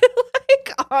week.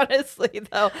 Like, honestly,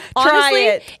 though, try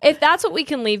it. If that's what we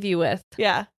can leave you with.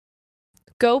 Yeah.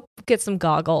 Go get some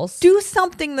goggles. Do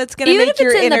something that's going to make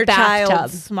your inner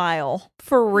child smile.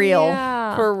 For real.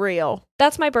 Yeah. For real.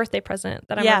 That's my birthday present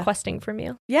that I'm requesting from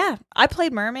you. Yeah. I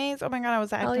played mermaids. Oh my God. I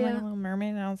was acting like a little mermaid.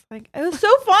 And I was like, it was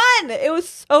so fun. It was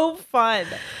so fun.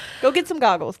 Go get some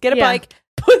goggles. Get a bike.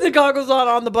 Put the goggles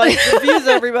on the bike. Confuse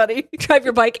everybody. Drive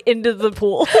your bike into the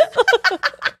pool.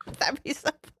 That'd be so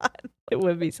fun. It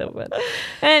would be so fun.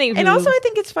 Anywho. And also, I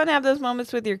think it's fun to have those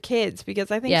moments with your kids because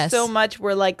I think so much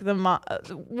we're like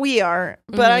we are,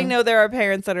 but I know there are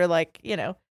parents that are like,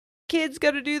 kids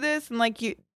got to do this, and like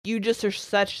you just are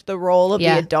such the role of the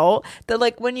adult that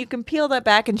like when you can peel that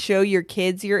back and show your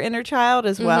kids your inner child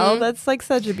as well, that's like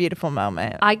such a beautiful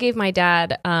moment. I gave my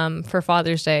dad for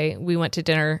Father's Day. We went to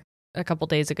dinner a couple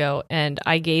days ago, and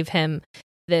I gave him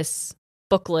this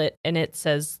booklet, and it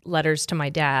says letters to my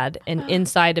dad, and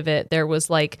inside of it there was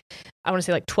like, I want to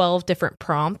say like 12 different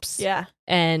prompts. Yeah.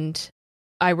 And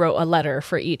I wrote a letter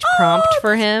for each prompt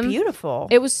for him. Beautiful.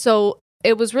 It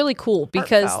was really cool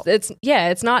because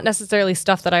it's not necessarily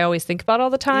stuff that I always think about all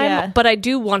the time, but I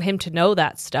do want him to know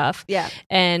that stuff. Yeah.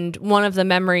 And one of the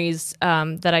memories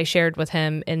that I shared with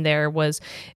him in there was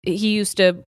he used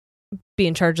to be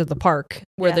in charge of the park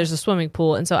where there's a swimming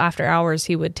pool, and so after hours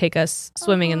he would take us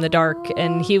swimming in the dark,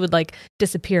 and he would like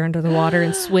disappear under the water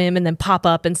and swim and then pop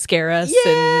up and scare us.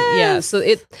 And so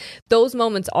those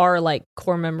moments are like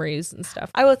core memories and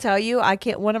stuff. I will tell you,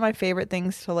 one of my favorite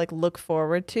things to like look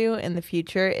forward to in the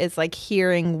future is like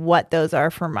hearing what those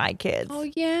are for my kids. Oh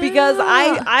yeah, because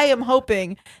I am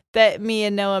hoping that me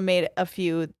and Noah made a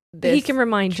few he can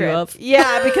remind you of.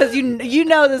 Yeah, because you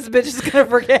know this bitch is gonna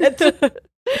forget.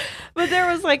 But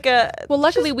there was like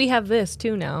luckily we have this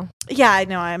too now. Yeah, I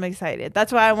know. I'm excited.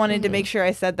 That's why I wanted to make sure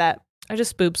I said that. I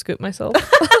just boob scooped myself.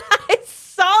 I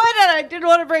saw it and I didn't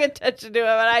want to bring attention to it,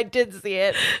 but I did see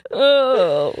it.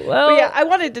 Oh, well. But yeah, I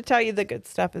wanted to tell you the good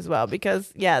stuff as well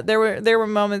because there were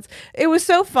moments. It was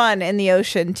so fun in the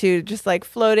ocean too, just like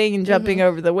floating and jumping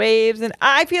over the waves. And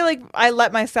I feel like I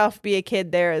let myself be a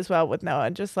kid there as well with Noah,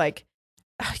 just like,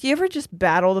 you ever just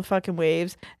battle the fucking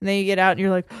waves and then you get out and you're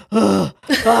like, oh,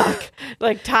 fuck,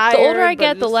 like tired. The older I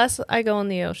get, the less I go in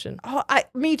the ocean. Oh,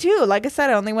 me too. Like I said,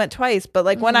 I only went twice, but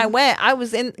like when I went, I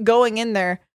was going in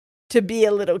there to be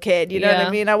a little kid. You know what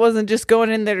I mean? I wasn't just going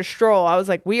in there to stroll. I was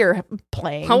like, we are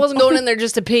playing. I wasn't going in there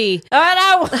just to pee. I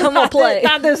know. I'm gonna play.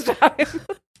 Not this time.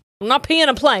 I'm not peeing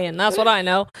and playing. That's what I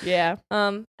know. Yeah.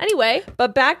 Anyway,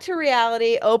 but back to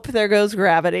reality. Oh, there goes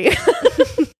gravity.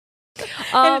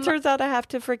 And it turns out I have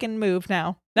to freaking move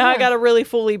now. Now I gotta really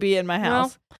fully be in my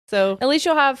house. Well, so at least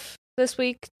you'll have this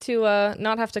week to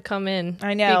not have to come in.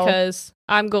 I know, because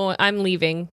I'm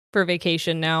leaving for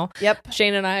vacation now. Yep.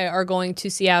 Shane and I are going to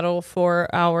Seattle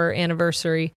for our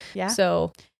anniversary. Yeah.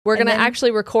 So we're gonna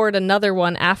actually record another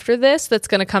one after this that's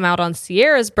gonna come out on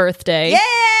Sierra's birthday. Yeah.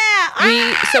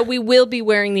 So we will be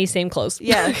wearing these same clothes.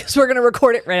 Yeah. Because we're going to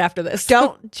record it right after this.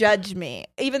 Don't judge me.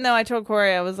 Even though I told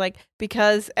Corey, I was like,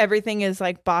 because everything is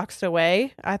like boxed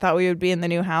away, I thought we would be in the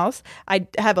new house. I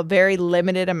have a very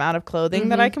limited amount of clothing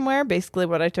that I can wear, basically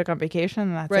what I took on vacation,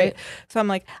 and that's it. So I'm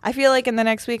like, I feel like in the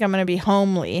next week I'm going to be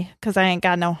homely because I ain't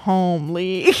got no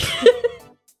homely.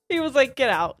 He was like, get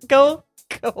out. Go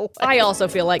away. I also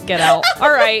feel like get out.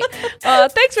 All right.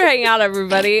 Thanks for hanging out,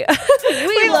 everybody.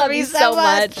 we love you so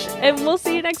much. And we'll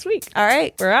see you next week. All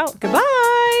right. We're out.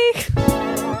 Goodbye.